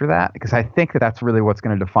after that because I think that that's really what's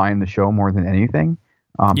going to define the show more than anything.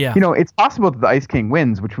 You know, it's possible that the Ice King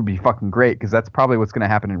wins, which would be fucking great because that's probably what's going to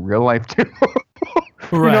happen in real life too.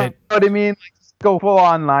 Right. You know what I mean? Like, just go full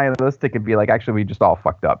on nihilistic and be like, actually, we just all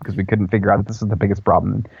fucked up because we couldn't figure out that this is the biggest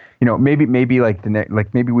problem. And, you know, maybe maybe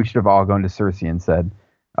we should have all gone to Cersei and said,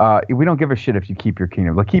 we don't give a shit if you keep your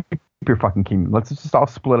kingdom. Like, keep your fucking kingdom. Let's just all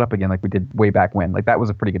split up again like we did way back when. Like, that was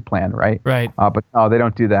a pretty good plan, right? Right. But no, they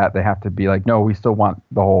don't do that. They have to be like, no, we still want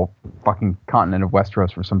the whole fucking continent of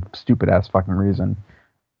Westeros for some stupid ass fucking reason.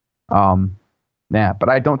 Yeah, but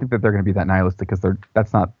I don't think that they're going to be that nihilistic because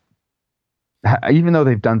that's not. Even though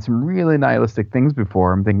they've done some really nihilistic things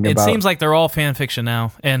before, I'm thinking about. It seems like they're all fan fiction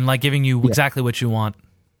now, and like giving you exactly what you want.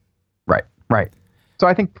 Right. So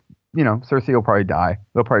I think Cersei will probably die.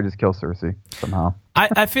 They'll probably just kill Cersei somehow.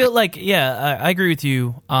 I feel like I agree with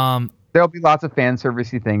you. There'll be lots of fan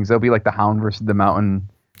servicey things. There'll be like the Hound versus the Mountain.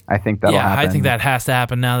 I think that'll happen. I think that has to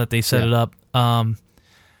happen now that they set it up.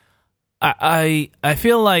 I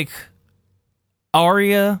feel like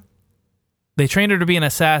Arya, they trained her to be an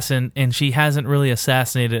assassin, and she hasn't really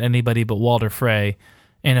assassinated anybody but Walder Frey.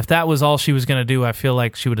 And if that was all she was going to do, I feel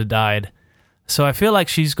like she would have died. So I feel like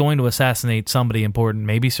she's going to assassinate somebody important.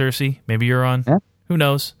 Maybe Cersei, maybe Euron. Yeah. Who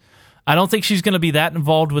knows? I don't think she's going to be that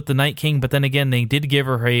involved with the Night King, but then again, they did give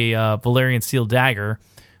her a Valyrian steel dagger,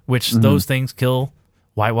 which those things kill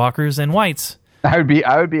White Walkers and Whites. I would be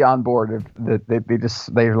on board if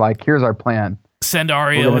they're like, here's our plan. Send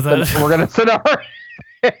Arya with us. We're gonna send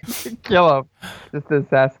Arya, kill him, just to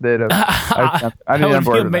assassinate him. That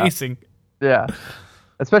would be amazing. Yeah,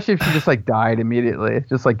 especially if she just like died immediately,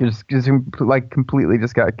 just like completely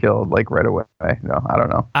just got killed like right away. No, I don't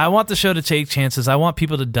know. I want the show to take chances. I want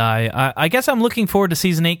people to die. I guess I'm looking forward to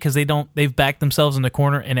season 8 because they've backed themselves in the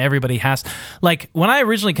corner, and everybody has. Like when I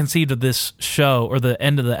originally conceived of this show or the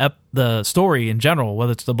end of the story in general,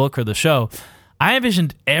 whether it's the book or the show, I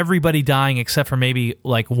envisioned everybody dying except for maybe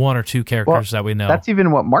like one or two characters that we know. That's even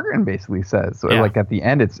what Martin basically says. So like at the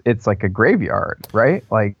end, it's like a graveyard, right?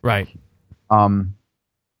 Like right.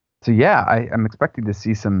 So yeah, I'm expecting to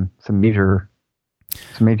see some major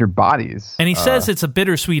bodies. And he says it's a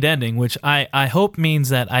bittersweet ending, which I hope means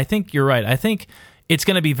that I think you're right. I think it's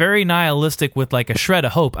going to be very nihilistic with like a shred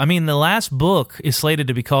of hope. I mean, the last book is slated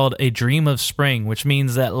to be called A Dream of Spring, which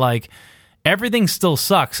means that like everything still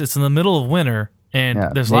sucks. It's in the middle of winter,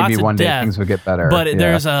 and there's lots of death. Maybe one day things will get better. But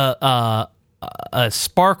there's a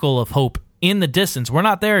sparkle of hope in the distance. We're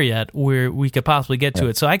not there yet where we could possibly get to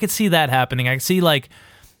it. So I could see that happening. I could see like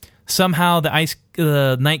somehow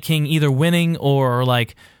the Night King either winning or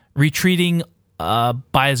like retreating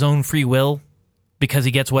by his own free will because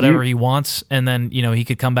he gets whatever he wants, and then he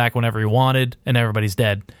could come back whenever he wanted, and everybody's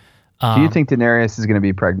dead. Do you think Daenerys is going to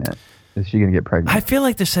be pregnant? Is she going to get pregnant? I feel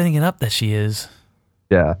like they're setting it up that she is.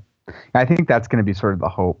 Yeah. I think that's going to be sort of the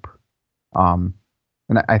hope. And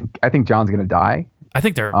I think Jon's going to die. I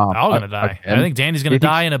think they're all going to die. I think Dany's going to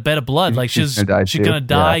die in a bed of blood. Like she's going to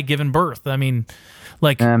die giving birth. I mean,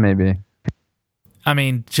 like maybe. I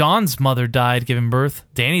mean, Jon's mother died giving birth.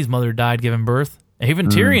 Dany's mother died giving birth. Even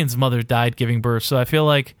Tyrion's mother died giving birth. So I feel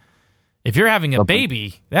like if you're having a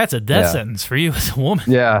baby, that's a death sentence for you as a woman.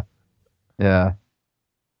 Yeah. Yeah.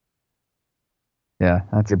 Yeah,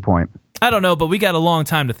 that's a good point. I don't know, but we got a long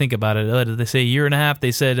time to think about it. Did they say a year and a half?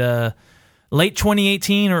 They said late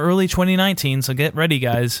 2018 or early 2019. So get ready,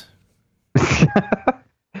 guys.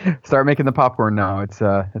 Start making the popcorn now. It's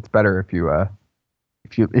better if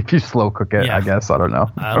you slow cook it. Yeah. I guess I don't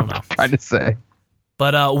know. I'm trying to say.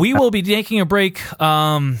 But we will be taking a break.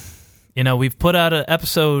 We've put out an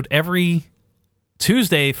episode every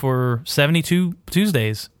Tuesday for 72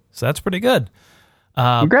 Tuesdays, so that's pretty good.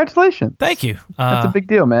 Congratulations. Thank you. That's a big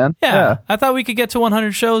deal, man. Yeah. I thought we could get to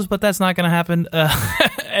 100 shows, but that's not going to happen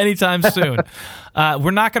anytime soon. We're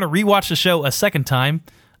not going to rewatch the show a second time.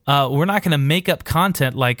 We're not going to make up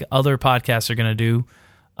content like other podcasts are going to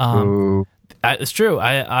do. It's true.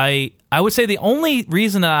 I would say the only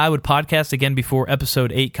reason that I would podcast again before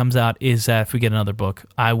episode 8 comes out is that if we get another book.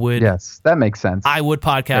 Yes, that makes sense. I would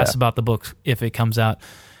podcast about the book if it comes out,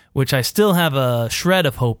 which I still have a shred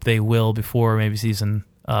of hope they will before maybe season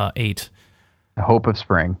 8. A hope of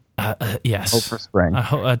spring. Yes. Hope for spring.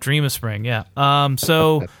 A dream of spring, yeah.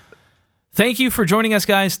 So thank you for joining us,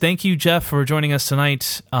 guys. Thank you, Jeff, for joining us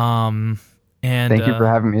tonight. And thank you for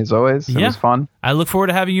having me as always. It was fun. I look forward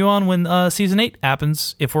to having you on when season 8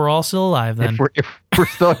 happens, if we're all still alive then. If we're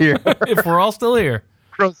still here. If we're all still here.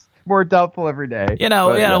 More doubtful every day.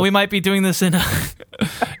 We might be doing this in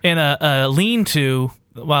a lean-to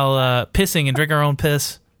while pissing and drinking our own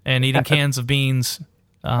piss and eating cans of beans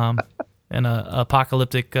in an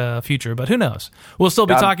apocalyptic future. But who knows? We'll still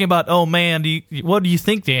be talking about, oh man, what do you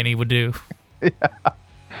think Danny would do?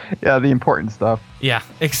 Yeah, the important stuff. Yeah,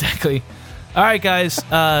 exactly. All right, guys.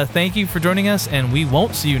 Thank you for joining us, and we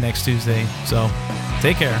won't see you next Tuesday. So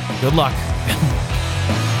take care. Good luck.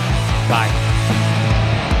 Bye.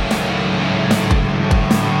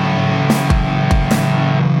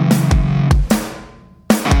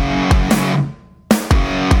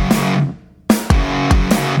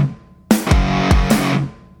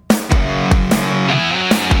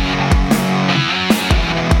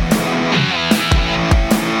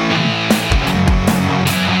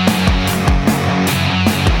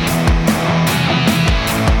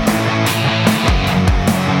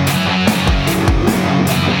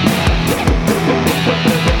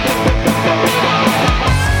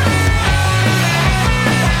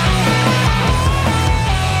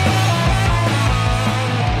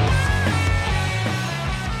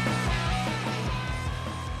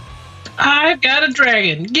 I've got a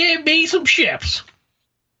dragon. Give me some ships.